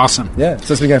 Awesome. Yeah,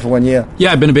 so it's been going for 1 year.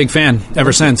 Yeah, I've been a big fan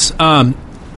ever since.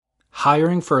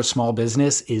 Hiring for a small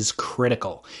business is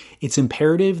critical. It's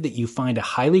imperative that you find a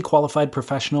highly qualified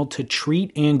professional to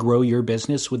treat and grow your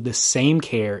business with the same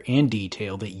care and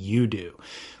detail that you do.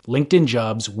 LinkedIn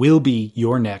Jobs will be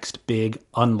your next big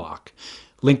unlock.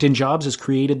 LinkedIn Jobs has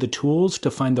created the tools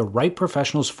to find the right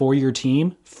professionals for your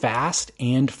team fast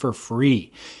and for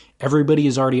free. Everybody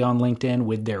is already on LinkedIn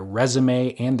with their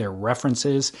resume and their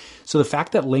references. So the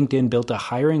fact that LinkedIn built a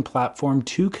hiring platform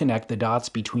to connect the dots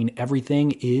between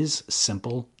everything is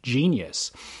simple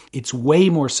genius. It's way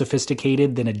more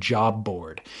sophisticated than a job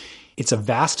board. It's a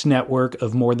vast network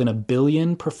of more than 1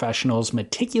 billion professionals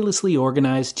meticulously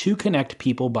organized to connect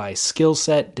people by skill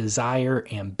set, desire,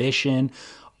 ambition,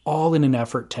 all in an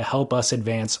effort to help us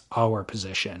advance our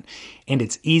position. And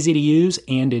it's easy to use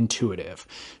and intuitive.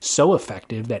 So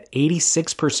effective that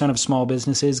 86% of small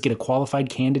businesses get a qualified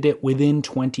candidate within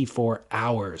 24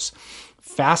 hours.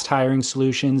 Fast hiring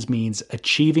solutions means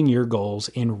achieving your goals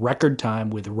in record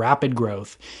time with rapid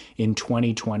growth in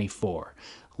 2024.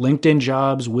 LinkedIn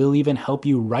Jobs will even help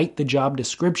you write the job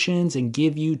descriptions and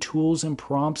give you tools and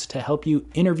prompts to help you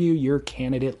interview your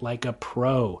candidate like a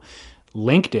pro.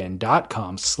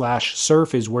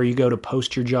 LinkedIn.com/surf is where you go to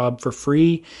post your job for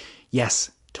free.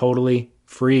 Yes, totally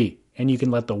free. And you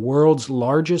can let the world's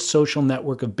largest social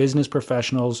network of business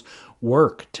professionals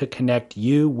work to connect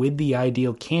you with the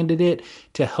ideal candidate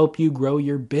to help you grow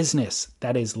your business.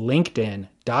 That is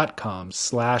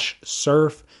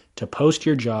LinkedIn.com/surf to post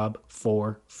your job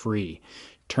for free.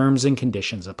 Terms and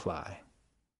conditions apply.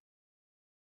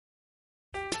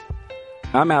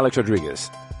 I'm Alex Rodriguez.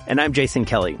 And I'm Jason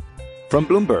Kelly. From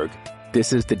Bloomberg,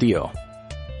 this is The Deal.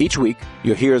 Each week,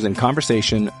 you'll hear us in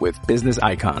conversation with business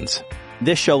icons.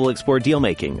 This show will explore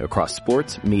deal-making across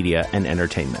sports, media, and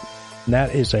entertainment.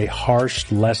 That is a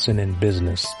harsh lesson in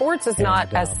business. Sports is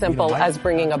not as simple as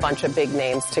bringing a bunch of big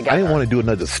names together. I didn't want to do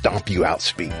another stomp you out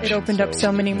speech. It opened up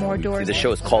so many more doors. The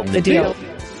show is called The Deal.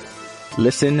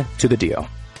 Listen to The Deal.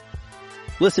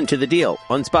 Listen to The Deal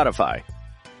on Spotify.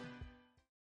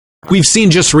 We've seen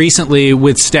just recently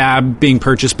with Stab being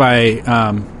purchased by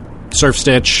Surf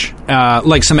Stitch,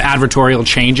 like some advertorial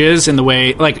changes in the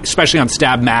way, like especially on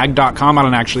stabmag.com. I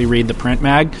don't actually read the print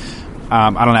mag.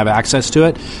 I don't have access to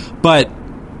it. But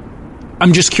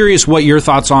I'm just curious what your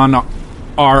thoughts are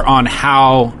on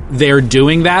how they're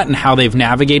doing that and how they've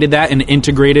navigated that and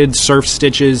integrated Surf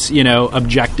Stitch's,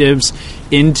 objectives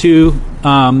into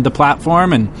the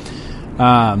platform. And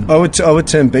I would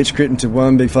turn BeachGrit into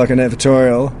one big fucking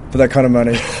advertorial for that kind of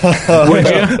money. Would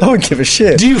you? I wouldn't give a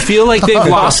shit. Do you feel like they've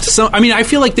lost some? I mean, I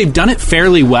feel like they've done it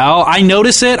fairly well. I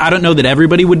notice it. I don't know that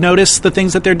everybody would notice the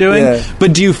things that they're doing,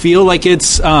 but do you feel like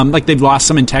it's like they've lost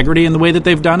some integrity in the way that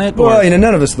they've done it? Well,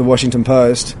 none of us are the Washington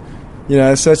Post.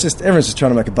 So it's just everyone's just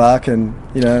trying to make a buck, and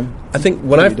I think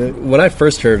when I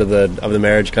first heard of the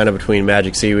marriage kind of between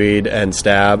Magic Seaweed and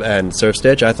Stab and Surf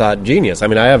Stitch, I thought genius. I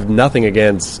mean, I have nothing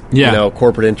against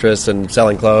corporate interests and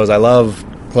selling clothes. I love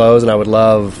clothes, and I would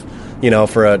love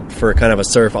for kind of a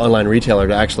surf online retailer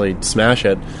to actually smash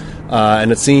it.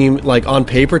 And it seemed like on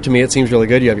paper to me, it seems really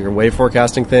good. You have your wave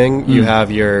forecasting thing, you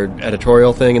have your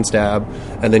editorial thing in Stab,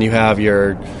 and then you have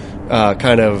your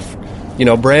kind of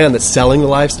brand that's selling the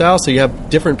lifestyle. So you have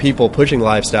different people pushing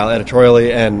lifestyle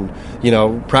editorially and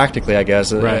practically, I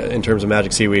guess, in terms of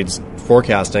Magic Seaweed's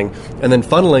forecasting, and then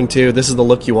funneling to this is the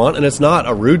look you want. And it's not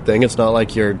a rude thing. It's not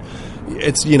like you're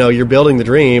building the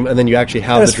dream, and then you actually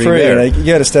have the dream free, there. You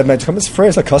go to StabMag.com. It's free.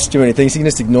 It's not cost you anything. So you can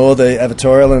just ignore the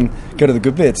editorial and go to the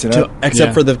good bits.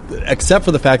 Except for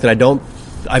the fact that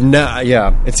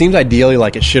it seems ideally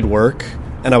like it should work,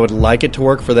 and I would like it to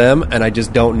work for them, and I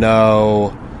just don't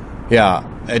know. Yeah,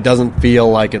 it doesn't feel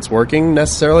like it's working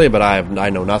necessarily, but I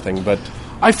know nothing. But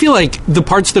I feel like the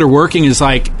parts that are working is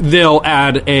like they'll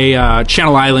add a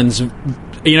Channel Islands.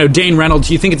 Dane Reynolds,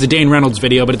 you think it's a Dane Reynolds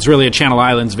video, but it's really a Channel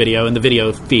Islands video in the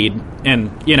video feed.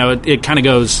 And, it kind of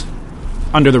goes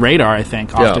under the radar, I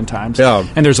think, oftentimes. Yeah.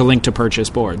 And there's a link to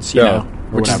purchase boards, or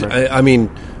whatever.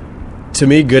 To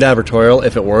me, good advertorial,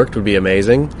 if it worked, would be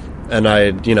amazing. And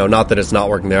not that it's not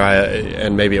working there,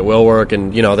 and maybe it will work.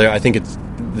 And, I think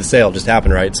the sale just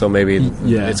happened, right? So maybe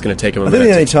it's going to take them a minute to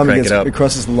crank it up. I think the only time it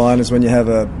crosses the line is when you have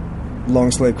a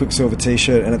long-sleeve Quicksilver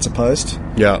T-shirt and it's a post.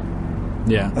 Yeah.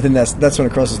 Yeah, I think that's when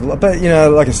it crosses the line. But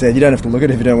like I said, you don't have to look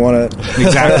at it if you don't want it.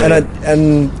 Exactly.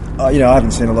 I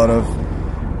haven't seen a lot of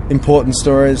important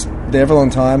stories there for a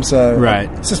long time, so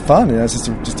it's just fun. It's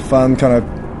just a fun kind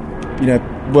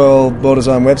of well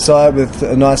designed website with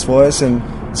a nice voice, and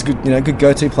it's a good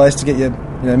go to place to get your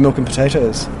milk and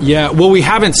potatoes. Yeah. Well, we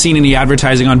haven't seen any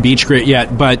advertising on BeachGrit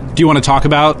yet, but do you want to talk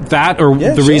about that or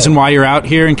the reason why you're out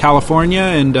here in California?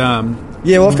 And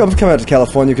I've come out to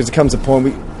California because it comes a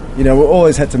point we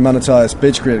always had to monetize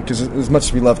BeachGrit because as much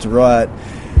as we love to write,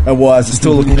 our wives are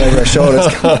still looking over our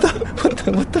shoulders.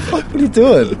 What the fuck are you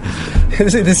doing?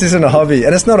 This isn't a hobby,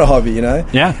 and it's not a hobby,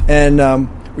 Yeah. And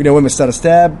when we started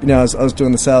Stab, I was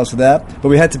doing the sales for that, but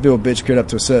we had to build BeachGrit up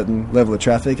to a certain level of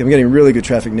traffic, and we're getting really good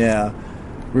traffic now.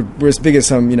 We're as big as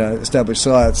some established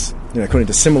sites, according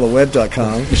to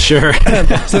similarweb.com. Sure.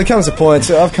 So there comes a point.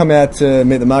 So I've come out to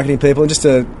meet the marketing people and just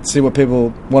to see what people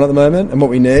want at the moment and what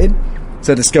we need.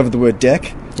 So I discovered the word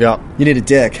deck. Yeah. You need a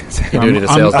deck. You do need a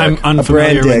sales deck. I'm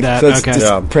unfamiliar with that. So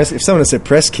it's if someone had said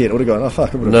press kit, I would have gone, oh,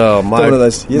 fuck. No, one of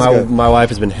those years ago. My wife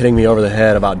has been hitting me over the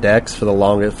head about decks for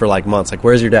months. Like,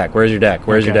 where's your deck? Where's your deck?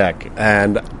 Where's your deck?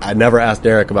 And I never asked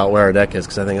Derek about where our deck is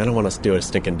because I think I don't want us to do a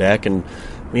stinking deck. And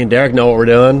me and Derek know what we're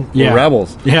doing. Yeah. We're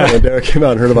rebels. Yeah. And Derek came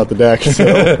out and heard about the deck.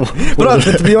 So. But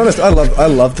to be honest, I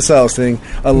love the sales thing.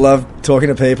 I love talking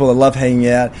to people. I love hanging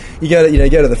out. You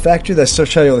go to the factory. They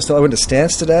show you all the stuff. I went to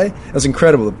Stance today. It was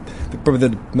incredible. Probably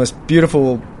the most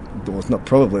beautiful. Well, it's not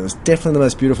probably. It was definitely the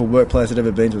most beautiful workplace I'd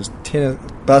ever been to. It was tennis,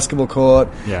 basketball court,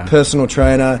 personal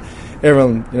trainer.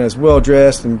 Everyone is well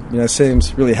dressed and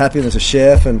seems really happy. There's a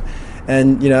chef and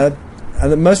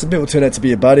most of the people turn out to be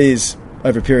your buddies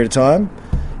over a period of time.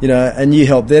 And you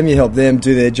help them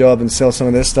do their job and sell some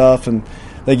of their stuff, and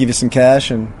they give you some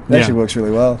cash, and it actually works really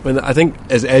well. I think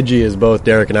as edgy as both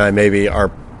Derek and I maybe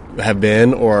have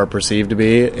been or are perceived to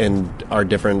be in our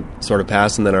different sort of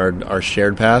paths and then our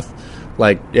shared path,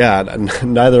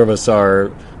 neither of us are,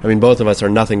 both of us are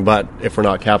nothing but if we're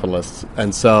not capitalists.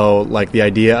 And so, the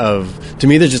idea of, to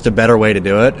me, there's just a better way to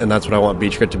do it, and that's what I want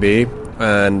BeachGrit to be.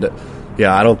 And,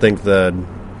 I don't think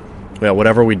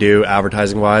whatever we do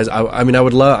advertising-wise, I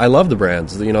love the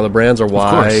brands. The brands are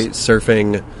why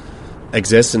surfing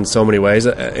exists in so many ways,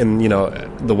 in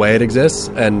the way it exists,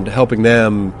 and helping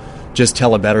them just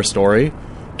tell a better story.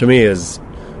 To me is,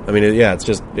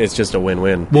 it's just a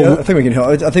win-win. Well, I think we can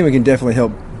help. I think we can definitely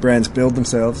help brands build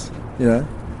themselves. I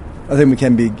think we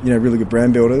can be really good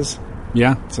brand builders.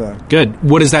 Yeah. So good.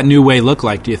 What does that new way look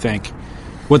like? Do you think?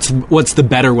 What's the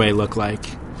better way look like?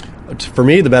 For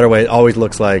me, the better way always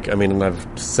looks like, and I've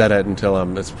said it until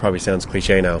it probably sounds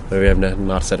cliche now. Maybe I've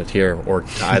not said it here or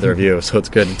to either of you, so it's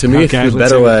good. To me,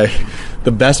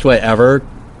 the best way ever,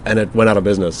 and it went out of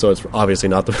business, so it's obviously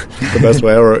not the best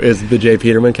way ever, is the J.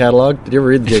 Peterman catalog. Did you ever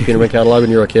read the J. Peterman catalog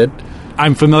when you were a kid?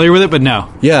 I'm familiar with it, but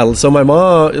no. Yeah, so my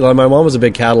mom was a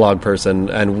big catalog person,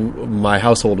 and my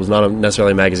household was not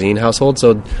necessarily a magazine household,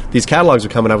 so these catalogs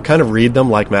would come, and I would kind of read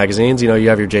them like magazines. You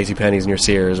have your JCPenney's and your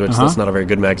Sears, which that's not a very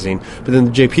good magazine. But then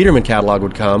the J. Peterman catalog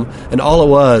would come, and all it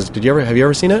was, have you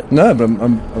ever seen it? No, but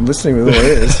I'm listening with all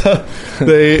ears.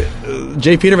 The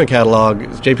J. Peterman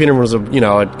catalog, J. Peterman was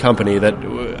a company that,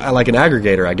 like an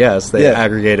aggregator, I guess. They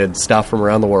aggregated stuff from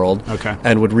around the world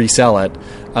and would resell it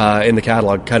in the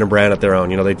catalog, kind of brand it their own.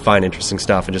 They'd find interesting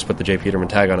stuff and just put the J. Peterman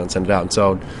tag on it and send it out. And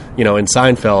so, in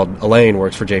Seinfeld, Elaine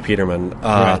works for J. Peterman.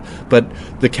 But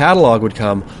the catalog would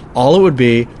come, all it would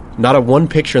be Not a one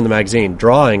picture in the magazine,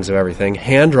 drawings of everything,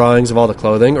 hand drawings of all the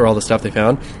clothing or all the stuff they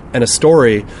found, and a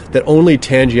story that only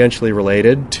tangentially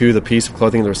related to the piece of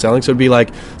clothing they were selling. So it'd be like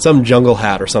some jungle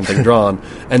hat or something drawn,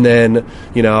 and then,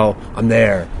 I'm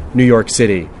there, New York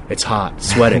City, it's hot,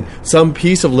 sweating. Some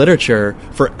piece of literature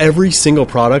for every single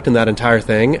product in that entire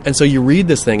thing. And so you read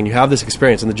this thing and you have this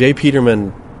experience. And the J.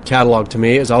 Peterman catalog to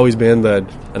me has always been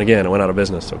and again, it went out of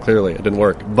business, so clearly it didn't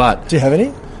work. But do you have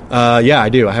any? Yeah, I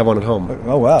do. I have one at home.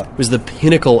 Oh, wow. It was the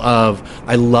pinnacle of,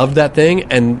 I loved that thing,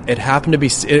 and it happened to be,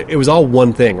 it was all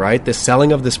one thing, right? The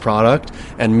selling of this product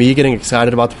and me getting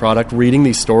excited about the product, reading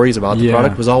these stories about the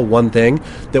product was all one thing.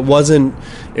 It wasn't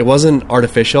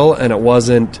artificial, and it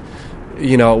wasn't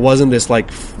this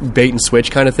like bait and switch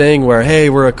kind of thing where, hey,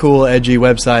 we're a cool, edgy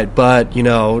website, but,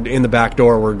 in the back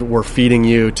door, we're feeding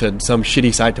you to some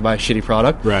shitty site to buy a shitty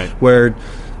product. Right. Where,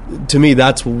 to me,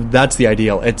 that's the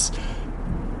ideal. It's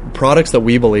products that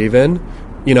we believe in,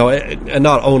 and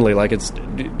not only like it's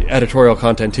editorial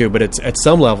content too, but it's at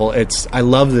some level I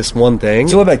love this one thing.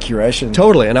 It's all about curation.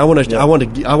 Totally. And I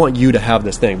want you to have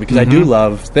this thing because I do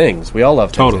love things. We all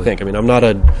love things. Totally. I think. I mean, I'm not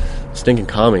a stinking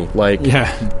commie.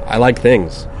 I like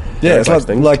things. Yeah, it's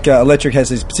like Electric has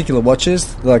these particular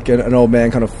watches, like an old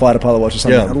man kind of fighter pilot watch or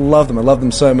something. Yeah. I love them. I love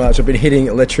them so much. I've been hitting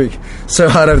Electric so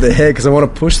hard over the head because I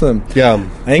want to push them. Yeah,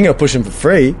 I ain't gonna push them for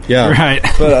free. Yeah, right.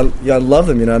 But I love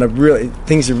them, and I really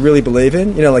things you really believe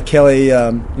in. Like Kelly,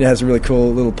 has a really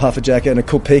cool little puffer jacket and a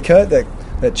cool peacoat,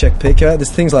 that check peacoat.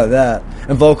 There's things like that,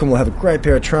 and Vulcan will have a great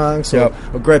pair of trunks or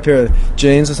a great pair of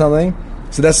jeans or something.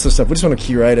 So that's the stuff. We just want to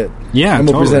curate it. Yeah, and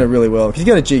we'll present it really well. Because you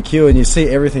go to GQ and you see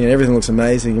everything and everything looks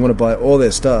amazing. You want to buy all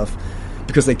their stuff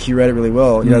because they curate it really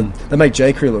well. They make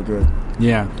J.Crew look good.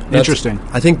 Yeah, interesting.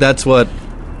 I think that's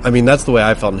the way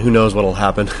I felt, and who knows what will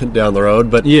happen down the road.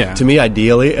 But to me,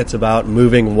 ideally, it's about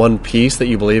moving one piece that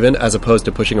you believe in as opposed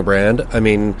to pushing a brand. I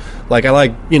mean, I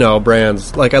like,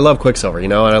 brands. Like, I love Quicksilver,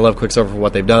 and I love Quicksilver for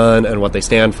what they've done and what they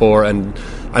stand for. And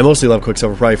I mostly love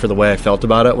Quicksilver probably for the way I felt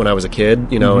about it when I was a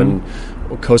kid, in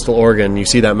coastal Oregon. You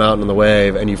see that mountain on the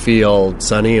wave, and you feel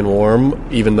sunny and warm,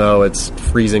 even though it's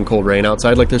freezing cold rain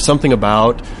outside. Like, there's something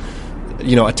about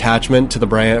attachment to the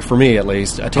brand, for me at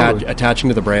least, attaching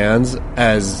to the brands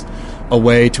as a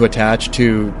way to attach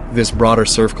to this broader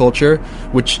surf culture,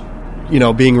 which,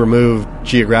 being removed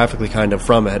geographically kind of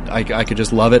from it, I could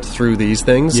just love it through these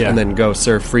things and then go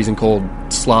surf freezing cold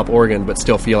slop Oregon, but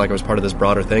still feel like I was part of this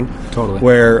broader thing. Totally.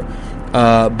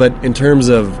 But in terms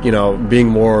of, being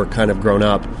more kind of grown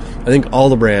up, I think all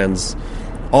the brands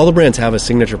have a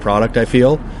signature product, I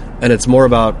feel. And it's more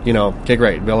about, okay,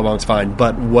 great, Billabong's fine,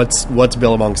 but what's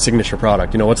Billabong's signature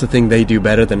product? What's the thing they do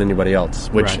better than anybody else?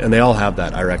 And they all have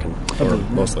that, I reckon, or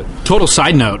mostly. Total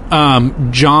side note,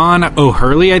 John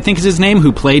O'Hurley, I think is his name,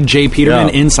 who played J. Peterman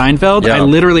in Seinfeld. I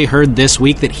literally heard this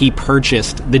week that he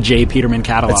purchased the J. Peterman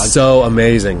catalog. It's so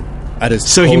amazing. That is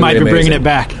so totally he might be amazing. bringing it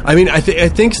back. I mean, I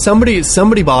think somebody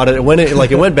bought it. It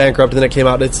went bankrupt, and then it came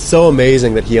out. It's so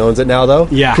amazing that he owns it now, though.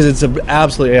 Yeah, because it's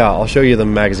absolutely. Yeah, I'll show you the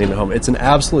magazine at home. It's an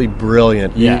absolutely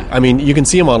brilliant. Yeah, I mean, you can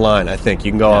see them online. I think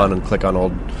you can go on and click on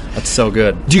old. That's so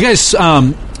good. Do you guys?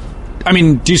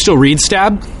 Do you still read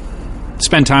Stab?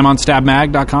 Spend time on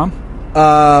stabmag.com?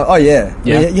 Oh yeah.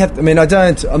 You have to, I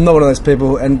don't. I'm not one of those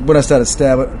people. And when I started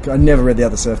Stab, I never read the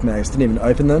other surf mags. Didn't even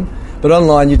open them. But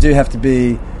online, you do have to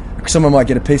be. Someone might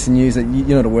get a piece of news that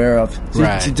you're not aware of. So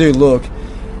you do look,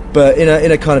 but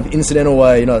in a kind of incidental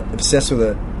way. You're not obsessed with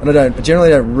it. And I generally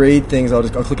don't read things. I'll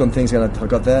click on things. Going, I've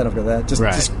got that. I've got that. Just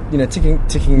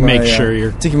ticking my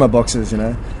ticking my boxes.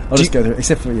 I'll just go through.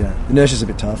 Except for the nurse's a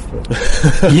bit tough. But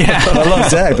I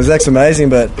love Zach. But Zach's amazing.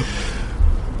 But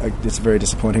it's very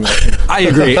disappointing. I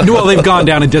agree. Well, they've gone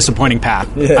down a disappointing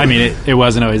path. Yeah. I mean, it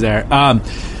wasn't always there.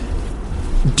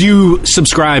 Do you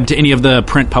subscribe to any of the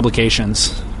print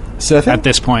publications? Surfing? At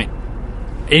this point,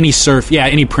 any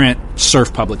print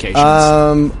surf publications.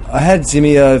 I had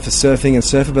Zimeo for surfing and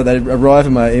Surfer, but they arrive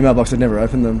in my email box. I'd never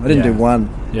opened them. I didn't do one.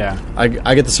 Yeah, I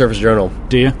get the Surface Journal.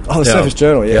 Do you? Oh, the Surface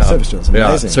Journal. Yeah, Surface Journal's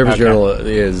amazing. Surface Journal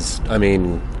is.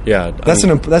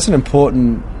 That's an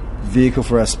important vehicle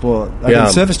for our sport.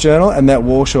 The Surface Journal and Matt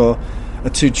Warshaw are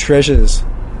two treasures.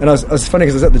 And I was funny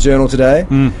because I was at the Journal today.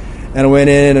 And I went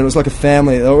in, and it was like a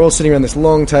family. They were all sitting around this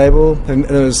long table, and it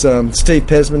was Steve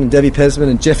Pesman and Debbie Pesman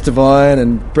and Jeff Devine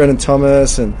and Brendan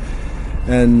Thomas and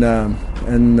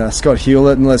Scott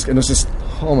Hewlett, and it was just,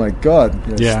 oh my God,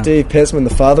 Steve Pesman,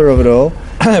 the father of it all.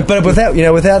 But without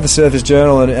the Surface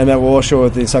Journal and Matt Warshaw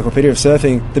with the Encyclopedia of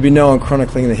Surfing, there'd be no one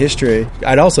chronicling the history.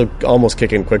 I'd also almost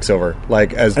kick in Quicksilver,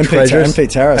 as and treasures. And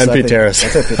Pete Terrace. And Pete Terrace. I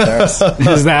said Pete Terrace.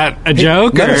 Is that a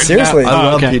joke? No, seriously.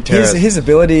 I love Pete Terrace. His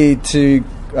ability to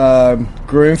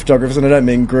groom photographers, and I don't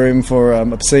mean groom for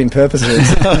obscene purposes.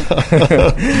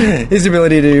 His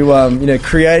ability to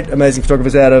create amazing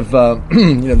photographers out of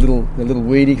little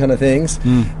weedy kind of things.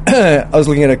 I was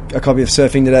looking at a copy of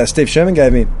Surfing Today Steve Sherman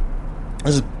gave me. I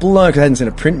was blown because I hadn't seen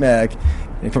a print mag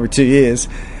in probably 2 years,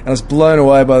 and I was blown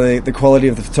away by the quality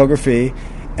of the photography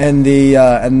and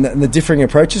the differing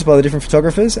approaches by the different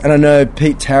photographers. And I know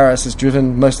Pete Tarras has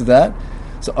driven most of that.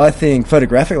 So I think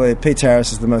photographically, Pete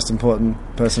Tarras is the most important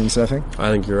person in surfing.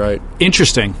 I think you're right.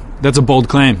 Interesting. That's a bold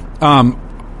claim.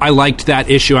 I liked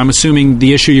that issue. I'm assuming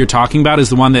the issue you're talking about is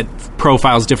the one that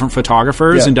profiles different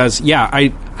photographers and does... Yeah,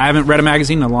 I haven't read a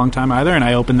magazine in a long time either, and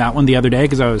I opened that one the other day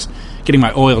because I was getting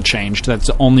my oil changed. That's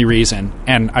the only reason,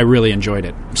 and I really enjoyed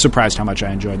it. I'm surprised how much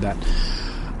I enjoyed that.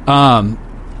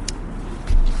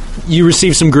 You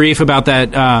received some grief about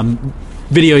that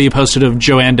video you posted of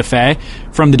Joanne Defay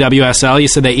from the WSL. You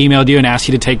said they emailed you and asked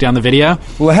you to take down the video.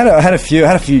 Well, I had a few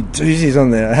doozies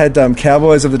on there. I had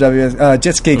Cowboys of the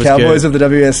jet ski Cowboys of the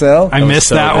WSL. I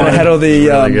missed that one. And I had all the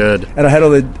really good. And I had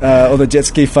all the jet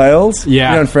ski fails.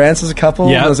 Yeah, in France was a couple.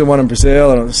 Yeah, there was one in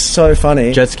Brazil, and it was so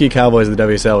funny. Jet ski Cowboys of the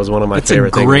WSL was one of my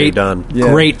favorite things we've done.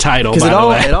 Great title, by the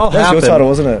way. It all that happened. was your title,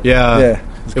 wasn't it? Yeah.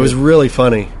 It was really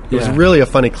funny. It was really a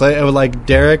funny clay. It was like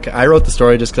Derek. I wrote the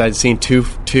story just because I'd seen two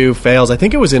fails. I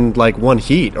think it was in like one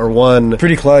heat or one.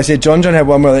 Pretty close. Yeah, John had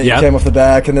one where he came off the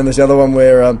back, and then there's the other one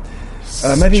where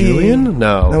maybe Julian.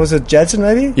 No, was it Jadson?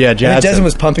 Maybe. Yeah, Jadson. Jadson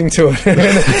was pumping to it, and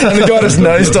the guy just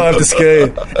nosedived the ski.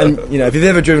 And if you've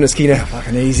ever driven a ski, you know how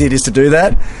fucking easy it is to do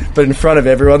that. But in front of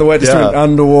everyone, the way just went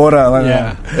underwater.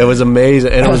 It was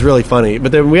amazing, and it was really funny.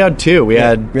 But then we had two. We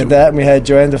had that, and we had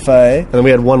Joanne Defay, and then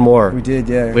we had one more. We did,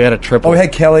 yeah. We had a triple. Oh, we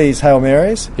had Kelly's Hail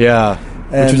Marys. Yeah.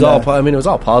 Which was all. I mean, it was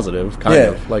all positive, kind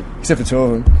of like except for two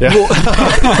of them.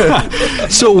 Yeah.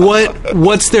 So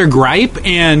what's their gripe,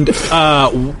 and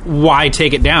why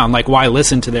take it down? Like, why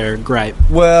listen to their gripe?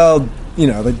 Well,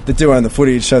 they do own the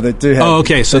footage, so they do have. Oh,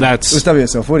 okay. So it was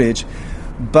WSL footage,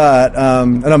 but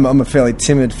and I'm a fairly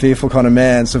timid, fearful kind of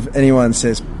man. So if anyone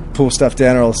says pull stuff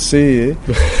down or I'll sue you,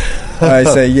 I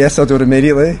say yes, I'll do it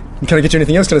immediately. Can I get you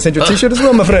anything else? Can I send you a T-shirt as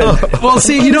well, my friend? Well,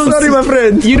 see, you don't. Sorry, my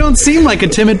friend. You don't seem like a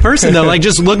timid person, though. Like,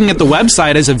 just looking at the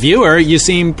website as a viewer, you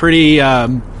seem pretty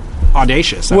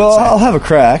audacious. Well, I'll have a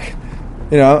crack.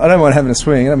 I don't mind having a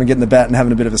swing. I don't mind getting the bat and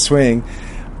having a bit of a swing.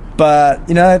 But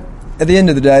at the end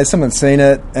of the day, someone's seen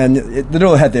it, and they'd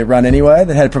all had their run anyway.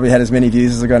 They had probably had as many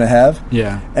views as they're going to have.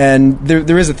 Yeah. And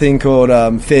there is a thing called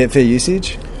fair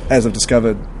usage, as I've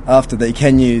discovered after, that you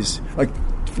can use, like.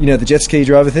 The jet ski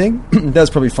driver thing, that's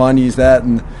probably fine to use that.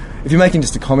 And if you're making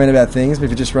just a comment about things, but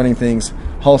if you're just running things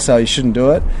wholesale, you shouldn't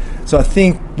do it. So I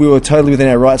think we were totally within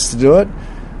our rights to do it.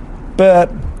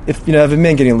 But if a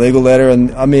man getting a legal letter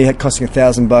and me costing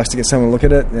 $1,000 to get someone to look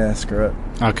at it, yeah, screw it.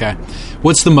 Okay.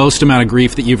 What's the most amount of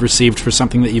grief that you've received for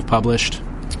something that you've published?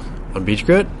 On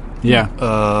BeachGrit? Yeah.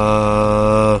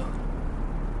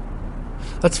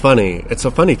 That's funny. It's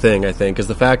a funny thing, I think, is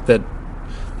the fact that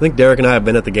I think Derek and I have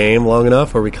been at the game long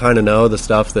enough where we kind of know the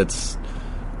stuff that's...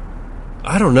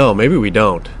 I don't know. Maybe we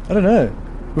don't. I don't know.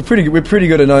 We're pretty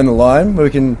good at knowing the line.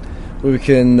 We can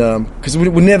because we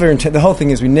never. The whole thing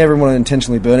is we never want to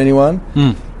intentionally burn anyone.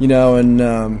 And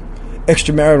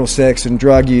extramarital sex and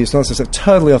drug use and all that stuff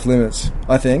totally off limits.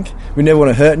 I think we never want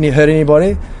to hurt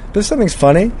anybody. But if something's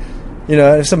funny,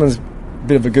 if someone's a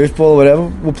bit of a goofball or whatever,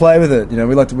 we'll play with it.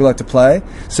 We like to play.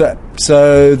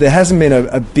 So there hasn't been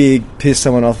a big piss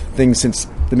someone off thing since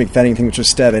the Mick Fanning thing, which was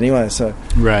stab anyway. So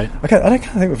right. I don't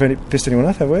think we've pissed anyone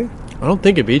off, have we? I don't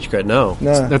think at BeachGrit, no.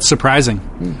 That's surprising.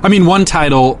 I mean, one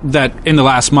title that in the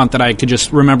last month that I could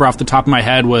just remember off the top of my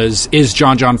head was, Is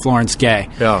John Florence Gay?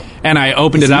 Yeah. And I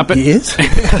opened it up. He is?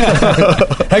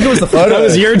 How good was the photo? That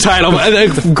was your title.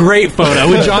 A great photo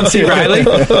with John C. Reilly.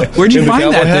 Where'd you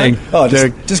find that thing? Oh,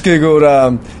 just Googled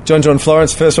John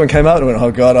Florence. First one came out and I went,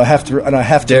 oh God, I have to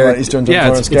write Is John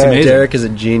Florence Gay? It's amazing. Derek is a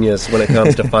genius when it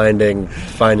comes to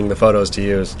finding the photos to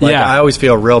use. I always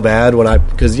feel real bad when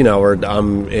because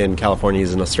I'm in California,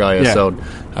 he's in Australia, so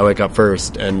I wake up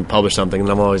first and publish something, and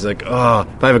I'm always like, if I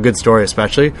have a good story,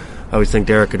 especially, I always think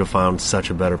Derek could have found such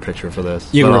a better picture for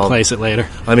this. You can replace it later.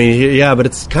 I mean, but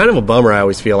it's kind of a bummer. I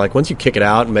always feel like once you kick it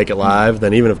out and make it live,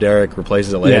 then even if Derek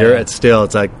replaces it later, it's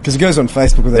like because it goes on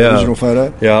Facebook with that original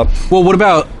photo. Yeah. Well, what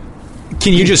about?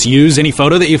 Can you just use any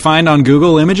photo that you find on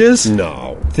Google Images?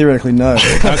 No. Theoretically, no.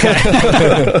 Okay.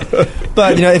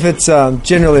 But if it's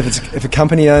generally if a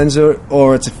company owns it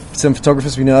or it's some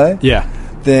photographers we know,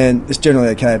 then it's generally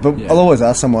okay. But I'll always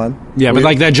ask someone. Yeah, but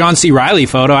like that John C. Reilly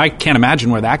photo, I can't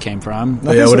imagine where that came from.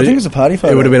 I think it was a party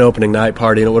photo. It would have been opening night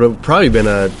party, and it would have probably been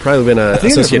a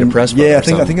Associated Press photo. Yeah,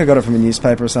 I think I got it from a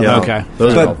newspaper or something. Yeah,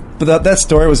 okay. But that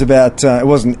story was about, it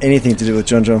wasn't anything to do with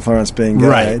John Florence being gay.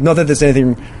 Right. Not that there's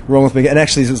anything wrong with being gay. And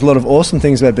actually, there's a lot of awesome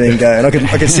things about being gay, and I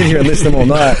could sit here and list them all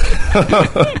night.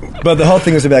 But the whole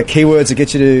thing was about keywords that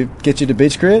get you to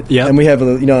BeachGrit. Yeah. And we have,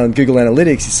 on Google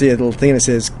Analytics, you see a little thing that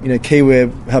says,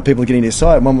 keyword, how people are getting to your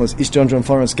site. One was, is John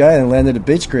Florence gay? And it landed at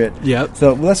BeachGrit. Yep.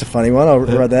 Thought, well, that's a funny one. I'll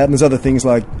write that. And there's other things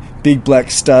like big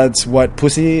black studs, white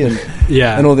pussy, and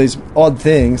and all these odd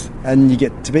things, and you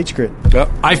get to BeachGrit. Yep.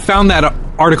 I found that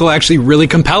article actually really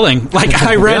compelling. Like,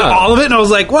 I read all of it, and I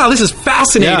was like, wow, this is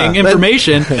fascinating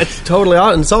information. It's totally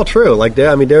odd, and it's all true. Like,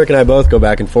 Derek and I both go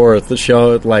back and forth, the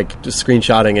show, like, just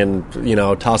screenshotting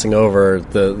and, tossing over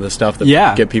the stuff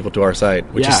that get people to our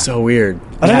site, which is so weird.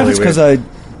 I don't know if it's because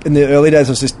in the early days,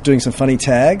 I was just doing some funny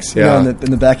tags, in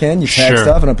the back end. You tag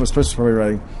stuff, and I was supposed to probably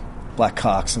writing black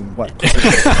cocks and white pussy.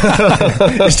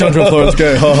 It's John Florence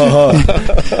gay, ha ha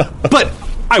ha. But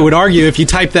I would argue if you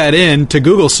type that in to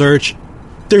Google search,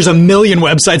 there's a million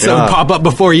websites that would pop up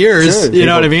before yours. Sure. You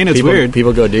know what I mean? It's weird.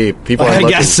 People go deep. People I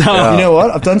guess so. You know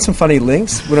what? I've done some funny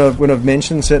links when I've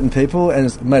mentioned certain people, and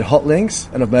it's made hot links,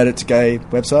 and I've made it to gay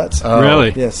websites.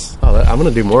 Really? Yes. Oh, I'm going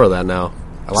to do more of that now.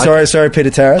 Sorry, Peter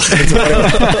Tarras.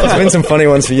 There's been some funny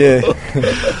ones for you.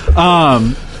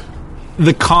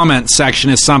 The comment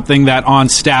section is something that on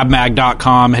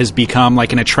stabmag.com has become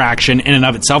like an attraction in and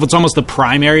of itself. It's almost the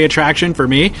primary attraction for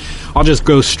me. I'll just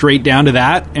go straight down to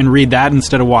that and read that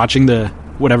instead of watching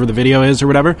whatever the video is or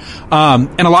whatever.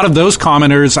 And a lot of those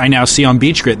commenters I now see on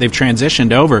BeachGrit, they've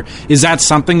transitioned over. Is that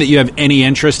something that you have any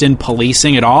interest in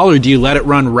policing at all, or do you let it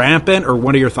run rampant, or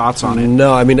what are your thoughts on it?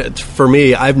 No, I mean, for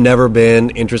me, I've never been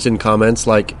interested in comments.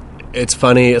 Like, it's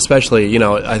funny, especially,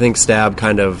 I think Stab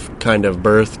kind of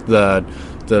birthed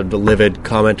the livid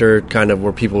commenter, kind of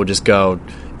where people would just go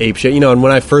ape shit. And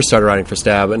when I first started writing for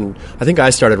Stab, and I think I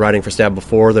started writing for Stab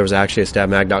before there was actually a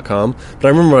stabmag.com, but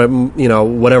I remember,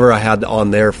 whatever I had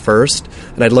on there first,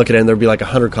 and I'd look at it and there'd be like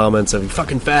 100 comments of you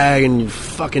fucking fag and you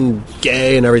fucking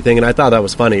gay and everything, and I thought that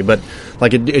was funny, but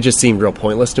like it just seemed real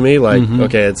pointless to me. Like,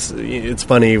 okay, it's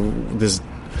funny,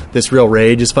 this real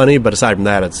rage is funny, but aside from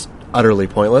that, it's utterly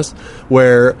pointless.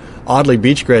 Where oddly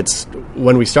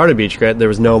when we started BeachGrit, there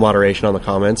was no moderation on the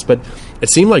comments, but it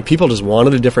seemed like people just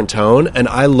wanted a different tone, and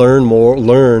I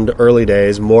learned early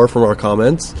days more from our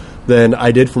comments than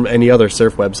I did from any other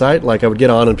surf website. Like, I would get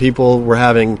on and people were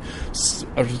having,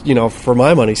 for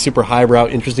my money, super highbrow,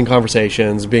 interesting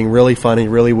conversations, being really funny,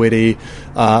 really witty,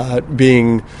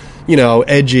 being,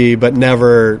 edgy, but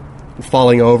never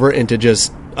falling over into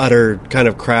just utter kind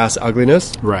of crass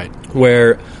ugliness. Right.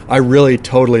 Where I really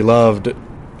totally loved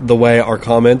the way our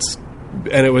comments,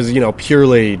 and it was,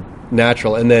 purely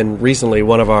natural. And then recently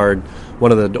one of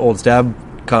the old Stab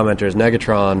commenters,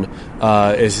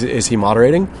 Negatron, is he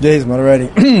moderating? Yeah, he's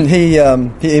moderating. he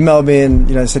emailed me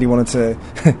and said he wanted to.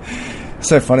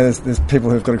 So funny. There's people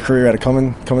who've got a career out of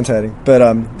commentating,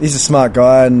 but he's a smart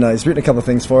guy, and he's written a couple of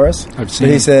things for us. I've seen.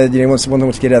 But he said he wants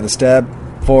to get out of the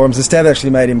Stab forums. The Stab actually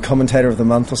made him commentator of the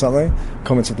month or something,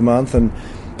 comments of the month,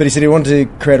 but he said he wanted to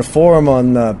create a forum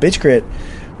on BeachGrit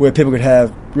where people could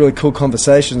have really cool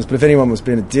conversations. But if anyone was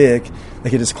being a dick, they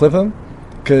could just clip them.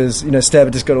 Because, Stab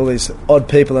had just got all these odd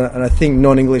people, and I think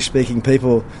non-English speaking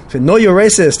people said, no, you're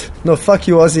racist, no, fuck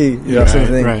you, Aussie, sort of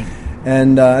thing. Right.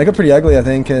 And it got pretty ugly, I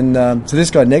think. And so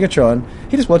this guy, Negatron,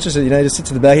 he just watches it, he just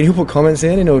sits at the back, and he'll put comments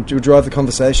in, and he'll drive the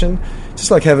conversation. Just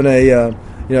like having a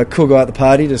cool guy at the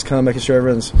party, just kind of making sure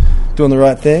everyone's doing the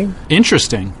right thing.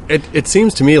 Interesting. It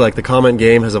seems to me like the comment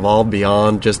game has evolved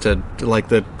beyond just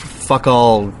the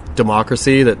fuck-all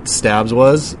democracy that Stabs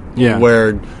was. Yeah.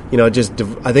 Where, I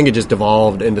think it just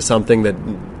devolved into something that...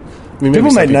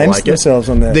 People made names for themselves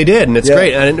on that. They did, and it's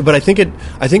great. But I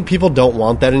think people don't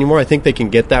want that anymore. I think they can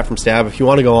get that from Stab. If you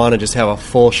want to go on and just have a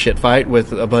full shit fight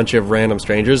with a bunch of random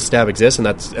strangers, Stab exists, and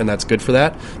that's good for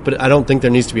that. But I don't think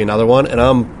there needs to be another one.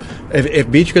 And if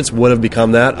BeachGrits would have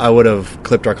become that, I would have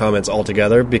clipped our comments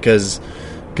altogether because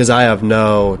I have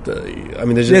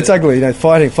it's ugly.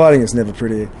 Fighting is never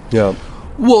pretty. Yeah.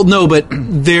 Well, no, but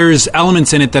there's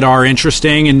elements in it that are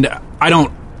interesting, and I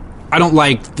don't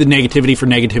like the negativity for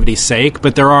negativity's sake,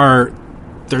 but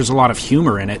there's a lot of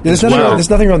humor in it. There's nothing wrong with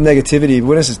negativity, but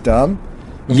when it's just dumb,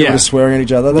 People just swearing at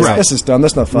each other. That's just dumb.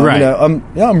 That's not fun. Right.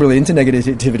 I'm really into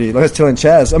negativity. Like I was telling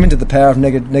Chaz, I'm into the power of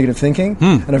negative thinking,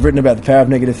 and I've written about the power of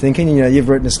negative thinking. You've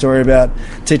written a story about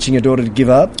teaching your daughter to give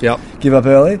up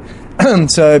early.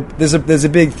 So there's a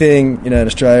big thing, in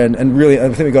Australia, and really, I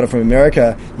think we got it from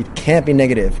America. You can't be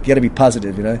negative. You got to be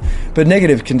positive, But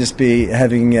negative can just be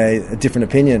having a different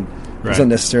opinion. Right. It's not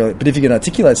necessarily, but if you can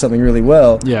articulate something really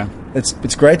well,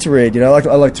 it's great to read. I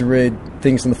like to read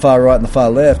things on the far right and the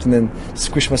far left, and then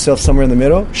squish myself somewhere in the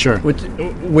middle. Sure.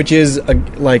 Which is at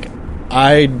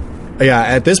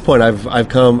this point I've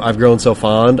grown so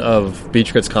fond of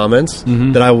BeachGrit's comments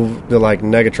that they're like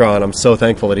Negatron. I'm so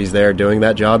thankful that he's there doing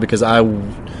that job, because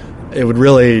it would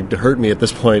really hurt me at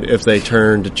this point if they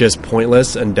turned just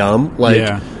pointless and dumb.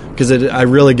 Because I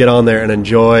really get on there and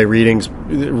enjoy reading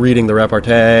the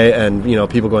repartee and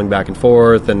people going back and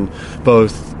forth and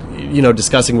both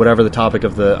discussing whatever the topic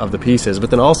of the piece is.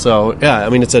 But then also,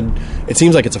 it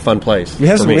seems like it's a fun place. We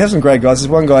have some great guys. There's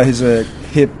one guy who's a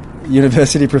hip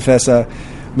university professor,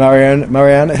 Mariano.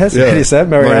 How do you say it?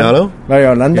 Mariano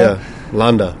Landa. Yeah.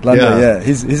 Landa. Yeah.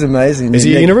 He's amazing. Is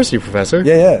he a university professor?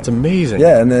 Yeah. It's amazing.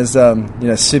 Yeah, and there's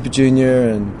Super Junior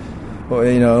and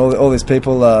all these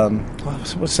people.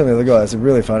 What's some of the other guys? They're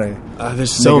really funny.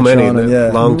 There's so many.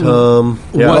 Long Tom.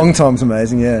 Yeah. Long Tom's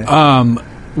amazing. Yeah.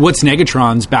 What's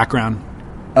Negatron's background?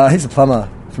 He's a plumber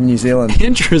from New Zealand.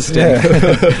 Interesting. Yeah.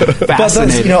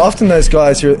 Fascinating. But often those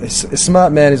guys who are a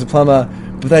smart man who's a plumber,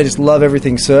 but they just love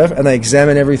everything surf, and they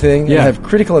examine everything, and they have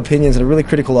critical opinions and a really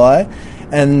critical eye,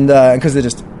 and because they're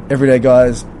just everyday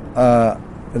guys,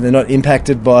 and they're not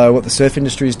impacted by what the surf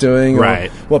industry is doing or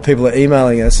what people are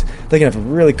emailing us, they can have a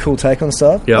really cool take on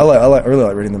stuff. Yeah. I really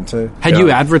like reading them too. Had you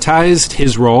advertised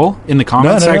his role in the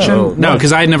comment section? No,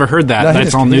 because I had never heard that.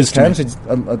 That's all news to me. Said,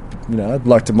 I'd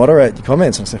like to moderate your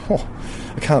comments. And I said,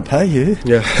 I can't pay you.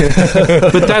 Yeah.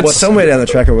 But that's somewhere down the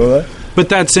track I will, though. But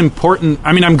that's important.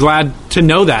 I mean, I'm glad to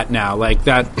know that now. Like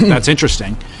that's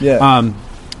interesting. Yeah.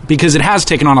 Because it has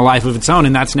taken on a life of its own,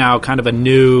 and that's now kind of a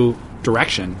new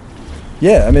direction.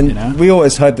 Yeah, I mean, we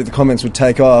always hoped that the comments would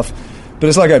take off, but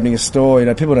it's like opening a store.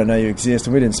 People don't know you exist,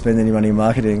 and we didn't spend any money in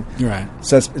marketing. Right.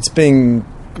 So it's been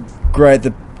great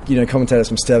that commentators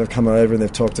from Stab have come over and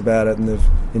they've talked about it, and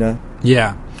they've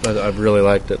Yeah, I've really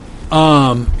liked it.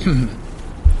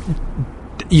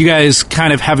 You guys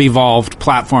kind of have evolved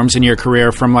platforms in your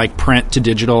career from like print to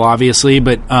digital, obviously,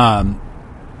 but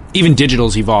even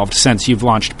digital's evolved since you've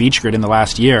launched BeachGrit in the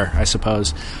last year, I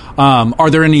suppose. Are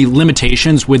there any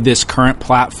limitations with this current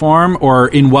platform, or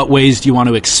in what ways do you want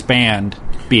to expand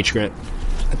BeachGrit?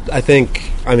 I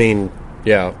think,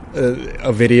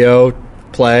 a video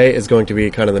play is going to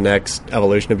be kind of the next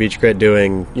evolution of BeachGrit,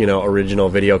 doing, original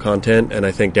video content, and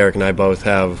I think Derek and I both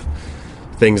have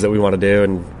things that we want to do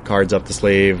and cards up the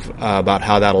sleeve about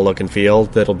how that'll look and feel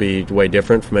that'll be way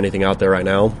different from anything out there right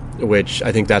now, which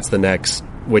I think that's the next,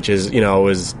 which is,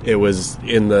 it was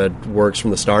in the works from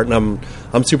the start, and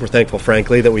I'm super thankful,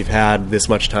 frankly, that we've had this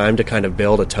much time to kind of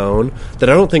build a tone that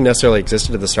I don't think necessarily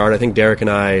existed at the start. I think Derek and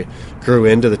I grew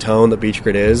into the tone that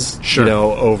BeachGrit is,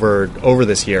 over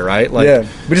this year, right?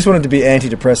 We just wanted to be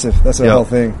antidepressive. That's the whole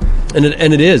thing. And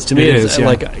it is, to me, it's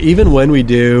like, even when we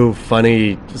do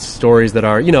funny stories that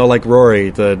are, like Rory,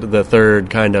 the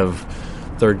third kind of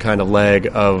leg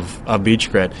of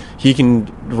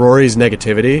BeachGrit, Rory's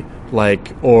negativity,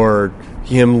 or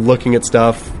him looking at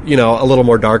stuff, a little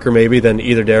more darker maybe than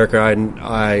either Derek or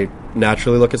I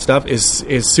naturally look at stuff, is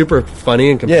super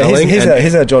funny and compelling. Yeah,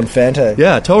 he's our John Fante.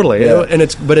 Yeah, totally. Yeah.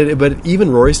 And but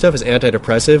even Rory's stuff is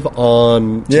antidepressive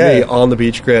on the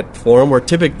BeachGrit forum, where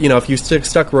typically, if you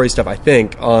stuck Rory's stuff, I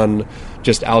think, on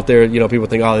just out there, people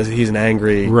think, he's an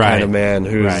angry kind of man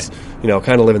who's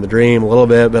kind of living the dream a little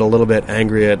bit, but a little bit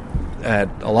angry at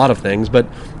a lot of things. But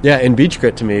in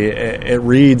BeachGrit, to me, it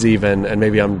reads even, and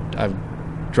maybe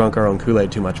I've drunk our own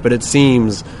Kool-Aid too much, but it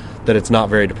seems that it's not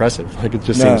very depressive. It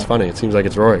just seems funny. It seems like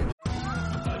it's Rory.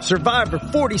 Survivor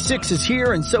 46 is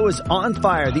here, and so is On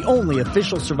Fire, the only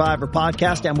official Survivor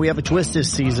podcast, and we have a twist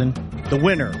this season. The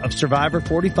winner of Survivor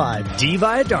 45, Dee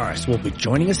Valladares, will be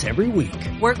joining us every week.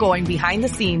 We're going behind the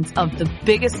scenes of the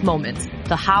biggest moments,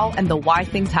 the how and the why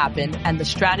things happen, and the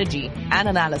strategy and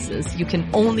analysis you can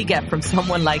only get from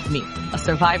someone like me, a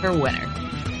Survivor winner.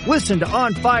 Listen to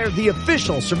On Fire, the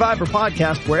official Survivor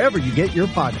podcast, wherever you get your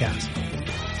podcasts.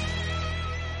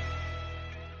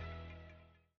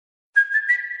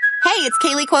 Hey, it's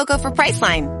Kaylee Cuoco for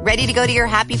Priceline. Ready to go to your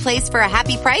happy place for a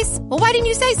happy price? Well, why didn't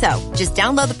you say so? Just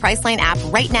download the Priceline app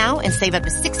right now and save up to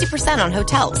 60% on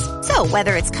hotels. So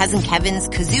whether it's Cousin Kevin's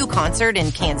Kazoo Concert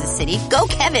in Kansas City, go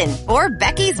Kevin, or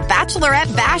Becky's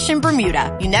Bachelorette Bash in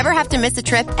Bermuda, you never have to miss a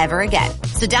trip ever again.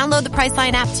 So download the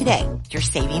Priceline app today. Your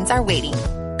savings are waiting.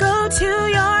 Go to your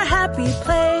happy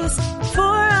place for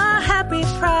a happy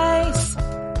price.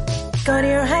 Go to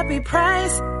your happy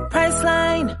price,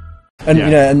 Priceline.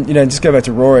 And just go back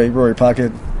to Rory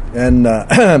Parker, and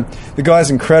the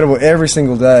guy's incredible every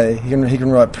single day. He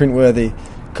can write print-worthy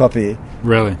copy.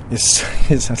 Really? Yes.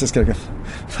 I just gotta go.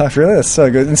 Fuck, really? That's so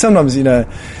good. And sometimes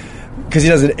because he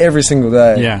does it every single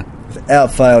day. Yeah.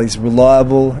 Without fail, he's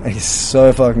reliable and he's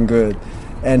so fucking good.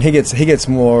 And he gets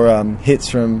more hits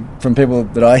from people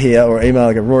that I hear or email,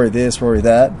 like Rory this, Rory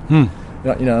that.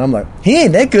 And I'm like, he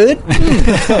ain't that good.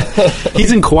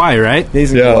 He's in Kauai, right?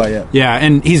 He's in Kauai, yeah. Yeah,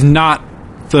 and he's not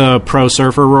the pro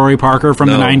surfer Rory Parker from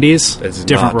the 90s? It's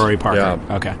different not. Rory Parker.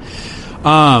 Yeah. Okay.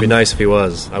 It'd be nice if he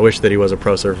was. I wish that he was a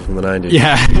pro surfer from the 90s.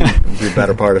 Yeah. It'd be a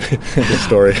better part of the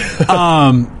story.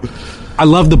 I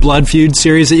love the Blood Feud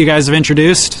series that you guys have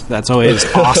introduced. That's always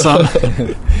awesome.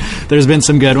 There's been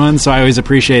some good ones, so I always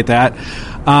appreciate that.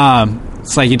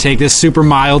 It's like you take this super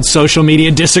mild social media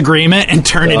disagreement and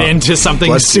turn it into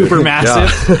something super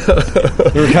massive.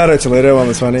 The Ricardo Toledo one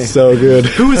was funny. So good.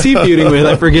 Who was he feuding with?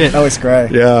 I forget. Alex Gray.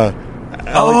 Yeah.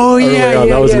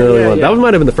 That was an early one. That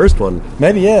might have been the first one.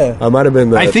 Maybe, yeah. I might have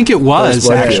been. I think it was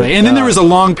actually, and then there was a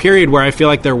long period where I feel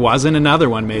like there wasn't another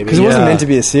one. Maybe because it wasn't meant to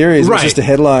be a series; it was just a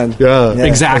headline. Yeah,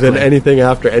 exactly. And then anything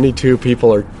after any two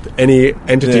people or any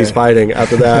entities fighting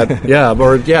after that,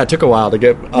 it took a while to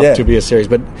get up to be a series,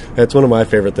 but it's one of my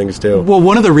favorite things too. Well,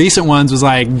 one of the recent ones was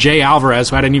like Jay Alvarez,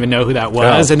 who I didn't even know who that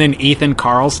was, and then Ethan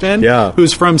Carlston,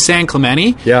 who's from San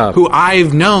Clemente, who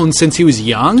I've known since he was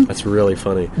young. That's really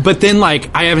funny. But then, like,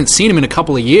 I haven't seen him in a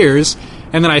couple of years,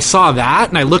 and then I saw that,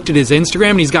 and I looked at his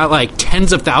Instagram, and he's got like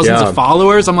tens of thousands of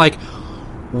followers. I'm like,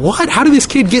 what? How did this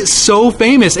kid get so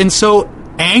famous and so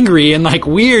angry and like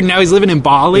weird? Now he's living in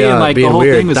Bali, and like the whole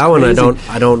thing was that crazy. One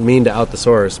I don't mean to out the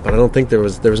source, but I don't think there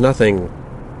was nothing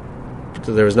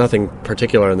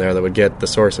particular in there that would get the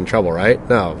source in trouble, right?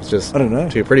 No, it was just, I don't know,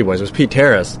 two pretty boys. It was Pete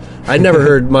Terrace. I'd never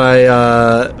heard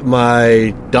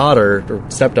my daughter or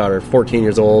stepdaughter, 14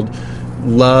 years old,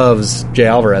 loves Jay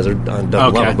Alvarez, or doesn't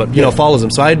love him, but follows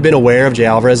him. So I had been aware of Jay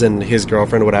Alvarez and his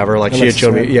girlfriend or whatever. Like Alexis, she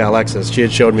had showed me, Alexis. She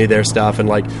had showed me their stuff, and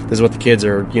like this is what the kids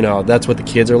are, that's what the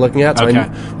kids are looking at. So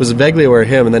I was vaguely aware of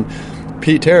him, and then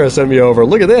Pete Terrace sent me over.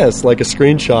 Look at this, like a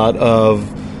screenshot of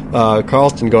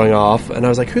Carlston going off, and I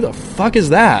was like, who the fuck is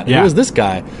that? Who is this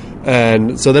guy?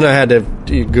 And so then I had to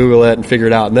Google it and figure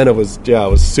it out, and then it was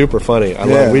super funny. I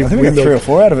think we got 3 or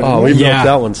 4 out of it. Oh, we milked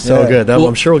that one so good.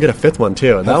 I'm sure we'll get a 5th one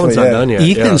too. And that one's not done yet.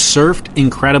 Ethan surfed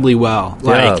incredibly well,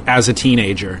 like as a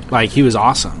teenager. Like he was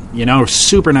awesome.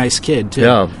 Super nice kid too.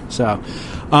 Yeah. So,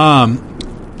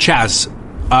 Chaz,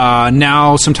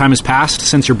 now some time has passed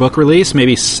since your book release,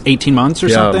 maybe 18 months or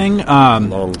something.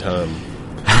 Long time.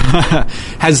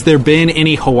 Has there been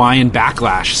any Hawaiian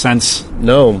backlash since?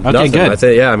 No, okay, nothing. Good. I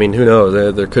think, I mean, who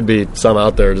knows? There could be some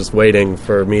out there just waiting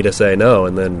for me to say no,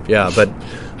 and then but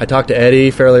I talk to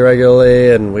Eddie fairly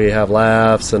regularly, and we have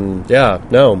laughs, and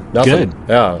nothing. Good.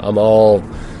 Yeah, I'm all.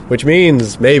 Which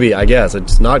means maybe, I guess,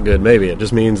 it's not good. Maybe it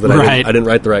just means that I didn't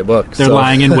write the right book. They're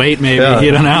lying in wait. Maybe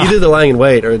you don't know. Either they're lying in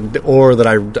wait, or that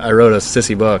I wrote a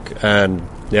sissy book, and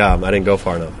I didn't go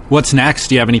far enough. What's next?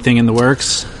 Do you have anything in the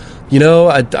works?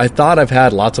 I thought I've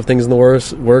had lots of things in the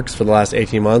works for the last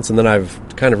 18 months, and then I've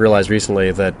kind of realized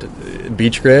recently that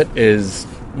BeachGrit is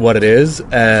what it is,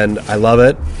 and I love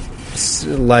it. It's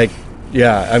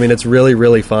really,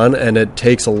 really fun, and it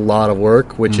takes a lot of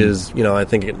work, which is, I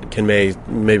think it can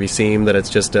maybe seem that it's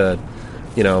just a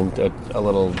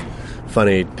little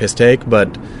funny piss take,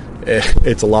 but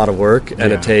it's a lot of work,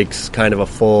 and it takes kind of a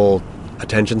full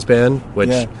attention span, which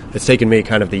it's taken me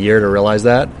kind of the year to realize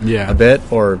that a bit,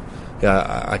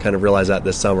 I kind of realized that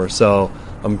this summer. So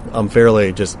I'm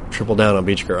fairly just triple down on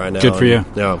BeachGrit right now. Good for you.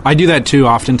 Yeah. I do that too.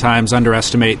 Oftentimes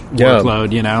underestimate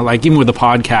workload. Like even with the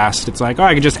podcast, it's like,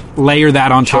 I could just layer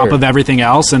that on top of everything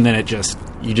else, and then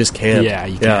you just can't. Yeah,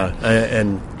 you can't.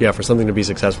 And for something to be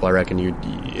successful, I reckon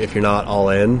if you're not all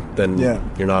in, then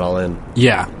you're not all in.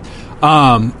 Yeah.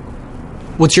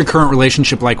 What's your current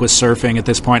relationship like with surfing at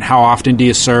this point? How often do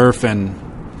you surf? And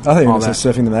I think I'm just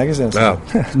surfing the magazines. Oh.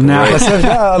 No.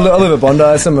 I live at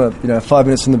Bondi, so I'm 5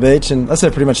 minutes from the beach, and I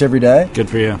surf pretty much every day. Good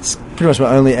for you. It's pretty much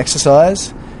my only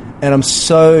exercise, and I'm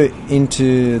so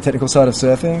into the technical side of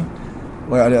surfing.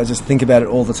 Like I just think about it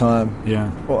all the time.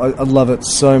 Yeah. Well, I love it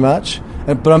so much, and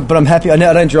But I'm happy. I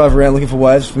don't drive around looking for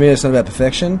waves. For me, it's not about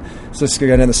perfection. So just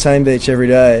go down the same beach every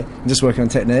day and just working on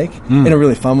technique in a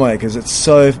really fun way, because it's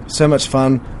so much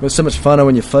fun. It's so much funner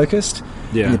when you're focused.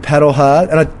 Yeah. And you paddle hard.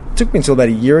 And it took me until about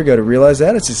a year ago to realise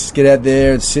that. It's just get out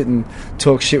there and sit and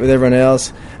talk shit with everyone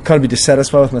else, kind of be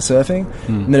dissatisfied with my surfing.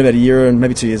 And then about a year and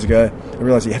maybe 2 years ago, I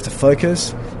realised you have to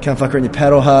focus. You can't fuck around. You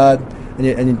paddle hard,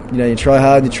 and you try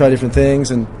hard. And you try different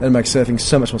things, and it makes surfing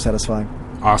so much more satisfying.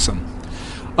 Awesome.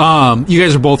 You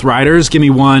guys are both writers. Give me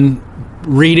one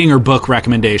reading or book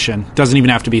recommendation. Doesn't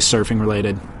even have to be surfing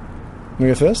related. You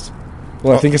go first?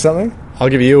 Well, I think of something. I'll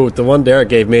give you the one Derek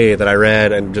gave me that I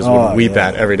read and just would weep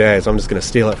at every day, so I'm just going to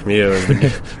steal it from you.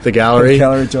 The Gallery. The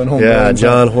Gallery, John Horn Burns. Yeah,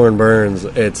 John Horn Burns.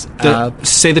 It's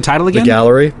say the title again? The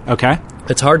Gallery. Okay.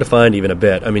 It's hard to find even a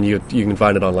bit. I mean, you can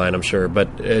find it online, I'm sure, but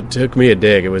it took me a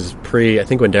dig. It was I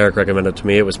think when Derek recommended it to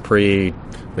me, it was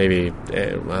maybe,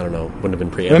 I don't know, wouldn't have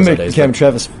been pre-Amazon Remember, it days. became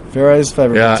Travis Farrow's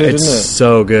favourite too, didn't it? It's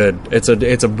so good.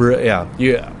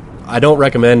 I don't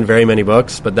recommend very many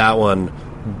books, but that one,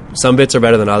 some bits are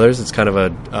better than others. It's kind of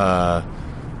a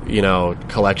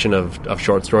collection of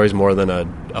short stories more than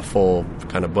a full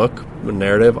kind of book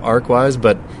narrative arc-wise,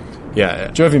 but yeah,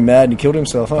 it drove him mad and he killed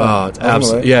himself. Huh? Oh, it's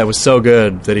absolutely. Yeah, it was so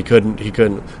good that he couldn't.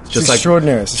 It's just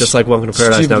extraordinary. Just like Welcome to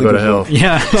Paradise, Now Go to Hell.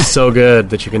 Yeah, so good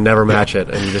that you can never match it,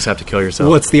 and you just have to kill yourself.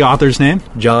 What's the author's name?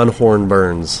 John Horn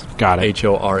Burns. Got it.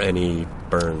 Horne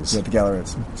Burns. Yeah, The Gallery.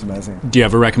 It's amazing. Do you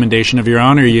have a recommendation of your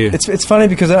own, or you? It's funny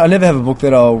because I never have a book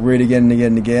that I'll read again and again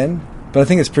and again. But I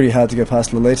think it's pretty hard to go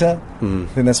past Lolita. I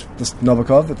think that's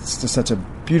Nabokov. It's just such a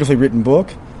beautifully written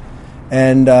book.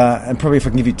 And probably if I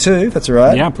can give you two, if that's all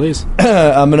right. Yeah, please.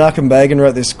 Menachem Begin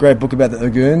wrote this great book about the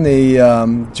Irgun,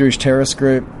 the Jewish terrorist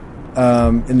group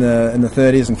in the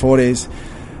 30s and 40s.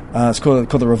 It's called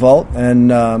The Revolt, and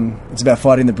it's about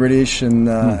fighting the British and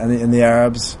the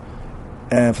Arabs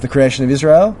for the creation of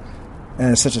Israel.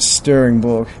 And it's such a stirring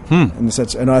book, and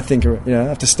I think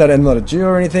I've to study. I'm not a Jew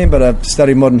or anything, but I've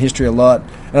studied modern history a lot,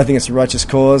 and I think it's a righteous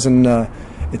cause, and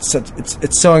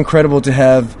it's so incredible to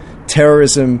have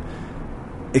terrorism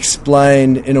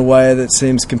explained in a way that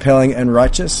seems compelling and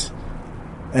righteous,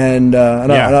 and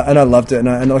I loved it,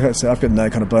 and like I said, I've got no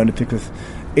kind of bone to pick with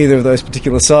either of those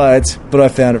particular sides, but I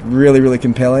found it really, really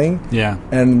compelling. Yeah.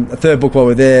 And a third book while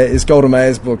we're there is Golda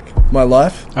Meir's book, My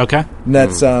Life. Okay. And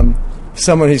that's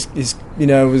someone who's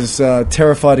was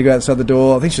terrified to go outside the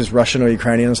door. I think she was Russian or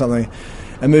Ukrainian or something,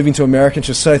 and moving to America. And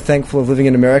she was so thankful of living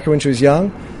in America when she was young,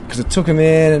 because it took him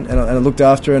in and it looked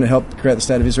after her and it helped create the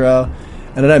state of Israel.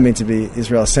 And I don't mean to be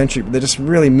Israel-centric, but they're just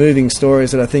really moving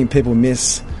stories that I think people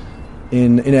miss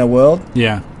in our world.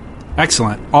 Yeah.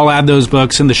 Excellent. I'll add those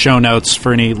books in the show notes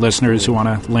for any listeners who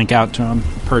want to link out to them,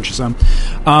 purchase them.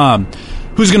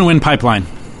 Who's going to win Pipeline?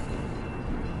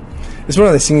 It's one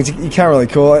of those things you can't really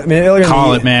call it. I mean, earlier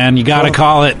call it, man. You got to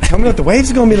call it. Tell me what the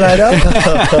waves are going to be later.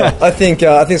 I think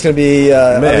it's going to be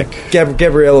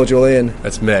Gabrielle or Julian.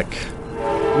 That's Mick.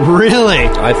 Really?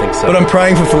 I think so. But I'm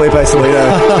praying for Felipe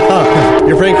Solito.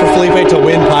 You're praying for Felipe to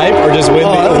win pipe or just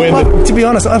win? To be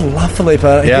honest, I love Felipe.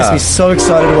 He gets me so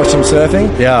excited to watch him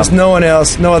surfing. Yeah. There's no one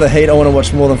else, no other heat I want to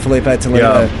watch more than Felipe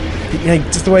Toledo. Yeah.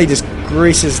 Just the way he just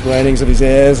greases the landings of his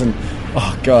airs, and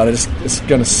oh god, it's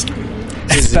going to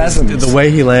spasms. The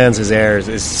way he lands his airs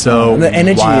is so and the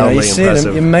energy, wildly you see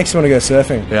impressive. It makes you want to go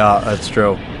surfing. Yeah, that's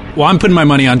true. Well, I'm putting my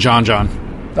money on John.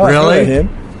 Oh, really? Him.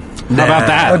 How about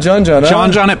that? Oh, John.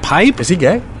 John at Pipe? Is he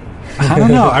gay? I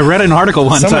don't know. I read an article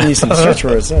one Someone time. used some stretch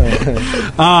words.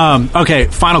 Okay,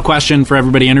 final question for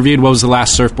everybody interviewed. What was the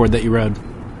last surfboard that you rode?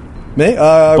 Me?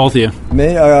 Both of you. Me?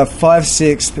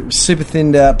 5'6", super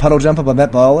thinned out puddle jumper by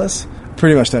Matt Biolis.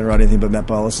 Pretty much don't ride anything but Matt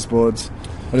Biolis' boards.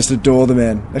 I just adore the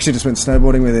man. Actually, just went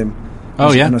snowboarding with him.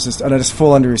 Oh, yeah? And I just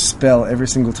fall under his spell every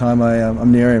single time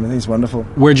I'm near him. I think he's wonderful.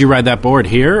 Where'd you ride that board?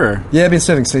 Here? Or? Yeah, I've been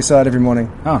surfing Seaside every morning.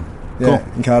 Oh, yeah,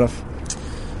 cool. in Cardiff.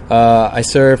 I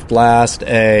surfed last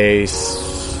a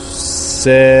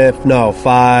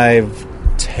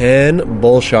 5'10"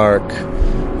 bull shark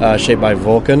shaped by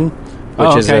Vulcan.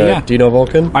 Which is do you know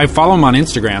Vulcan? I follow him on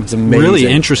Instagram. It's amazing. Really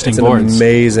interesting boards.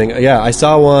 Amazing. Yeah, I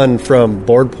saw one from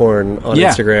Board Porn on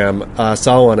Instagram.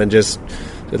 Saw one and just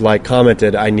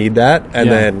commented, I need that.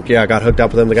 And then I got hooked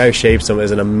up with him. The guy who shapes them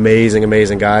is an amazing,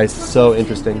 amazing guy. So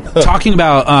interesting. Talking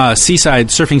about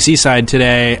surfing Seaside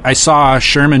today, I saw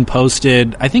Sherman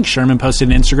posted an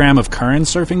Instagram of Curran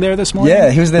surfing there this morning.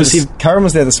 Yeah, he was there. Curran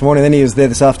was there this morning, then he was there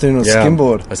this afternoon on a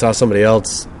skimboard. I saw somebody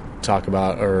else talk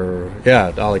about,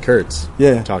 Ollie Kurtz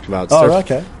talked about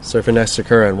surfing next to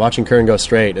Curran. Watching Curran go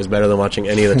straight is better than watching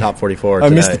any of the top 44 I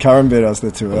missed the Curran bit. I was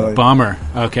there too early. Bummer.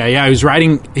 Okay, yeah,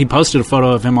 he posted a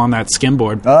photo of him on that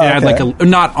skimboard. It had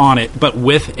not on it, but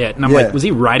with it. And I'm like, was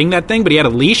he riding that thing? But he had a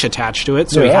leash attached to it,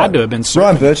 so he had to have been surfing.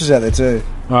 Ryan Birch is out there too.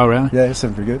 Oh, really? Yeah, he's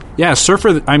surfing pretty good. Yeah,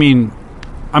 surfer,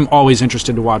 I'm always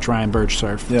interested to watch Ryan Birch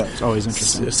surf. Yeah. It's always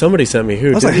interesting. Somebody sent me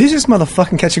I was like, who's this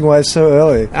motherfucking catching waves so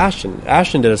early?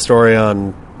 Ashton did a story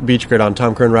on BeachGrit on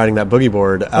Tom Curran riding that boogie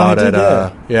board out in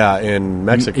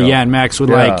Mexico. Yeah, in Mex with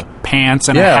like pants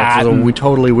and a hat. Yeah,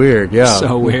 totally weird. Yeah,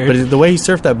 so weird. But the way he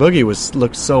surfed that boogie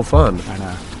looked so fun. I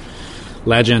know.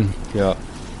 Legend. Yeah.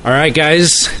 All right,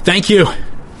 guys. Thank you.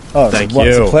 Oh, thank you.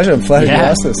 It's a pleasure. I'm glad you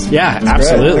asked us. Yeah,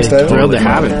 absolutely. Thrilled to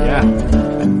have it. Yeah.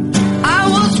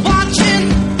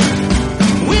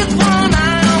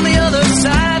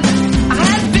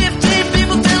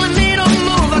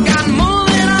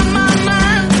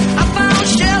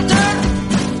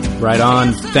 Right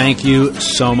on. Thank you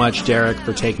so much, Derek,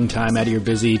 for taking time out of your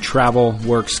busy travel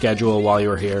work schedule while you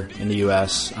were here in the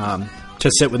U.S.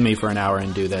 To sit with me for an hour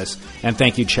and do this. And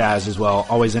thank you, Chaz, as well.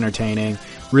 Always entertaining.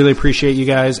 Really appreciate you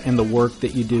guys and the work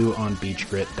that you do on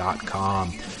BeachGrit.com.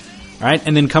 All right,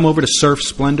 and then come over to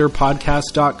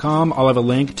SurfSplendorPodcast.com. I'll have a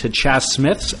link to Chaz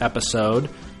Smith's episode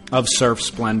of Surf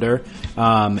Splendor,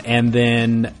 and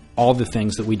then all the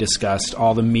things that we discussed,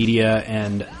 all the media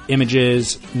and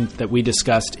images that we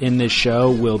discussed in this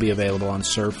show will be available on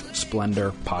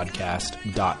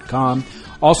SurfSplendorPodcast.com.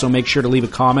 Also, make sure to leave a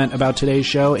comment about today's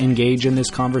show. Engage in this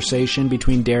conversation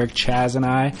between Derek, Chaz, and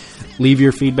I. Leave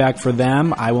your feedback for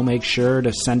them. I will make sure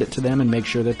to send it to them and make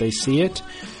sure that they see it.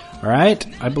 All right?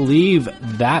 I believe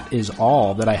that is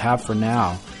all that I have for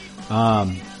now.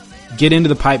 Get into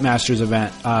the Pipe Masters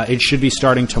event. It should be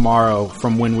starting tomorrow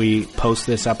from when we post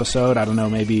this episode. I don't know,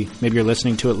 maybe you're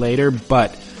listening to it later,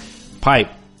 but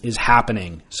Pipe is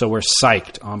happening. So we're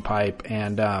psyched on Pipe.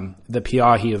 And the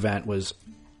Piahi event was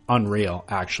unreal,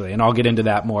 actually. And I'll get into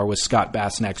that more with Scott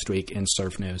Bass next week in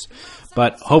Surf News.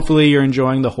 But hopefully you're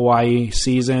enjoying the Hawaii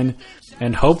season,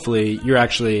 and hopefully you're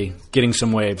actually getting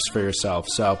some waves for yourself.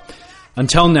 So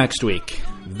until next week,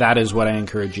 that is what I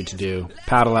encourage you to do.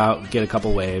 Paddle out, get a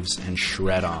couple waves, and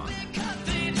shred on.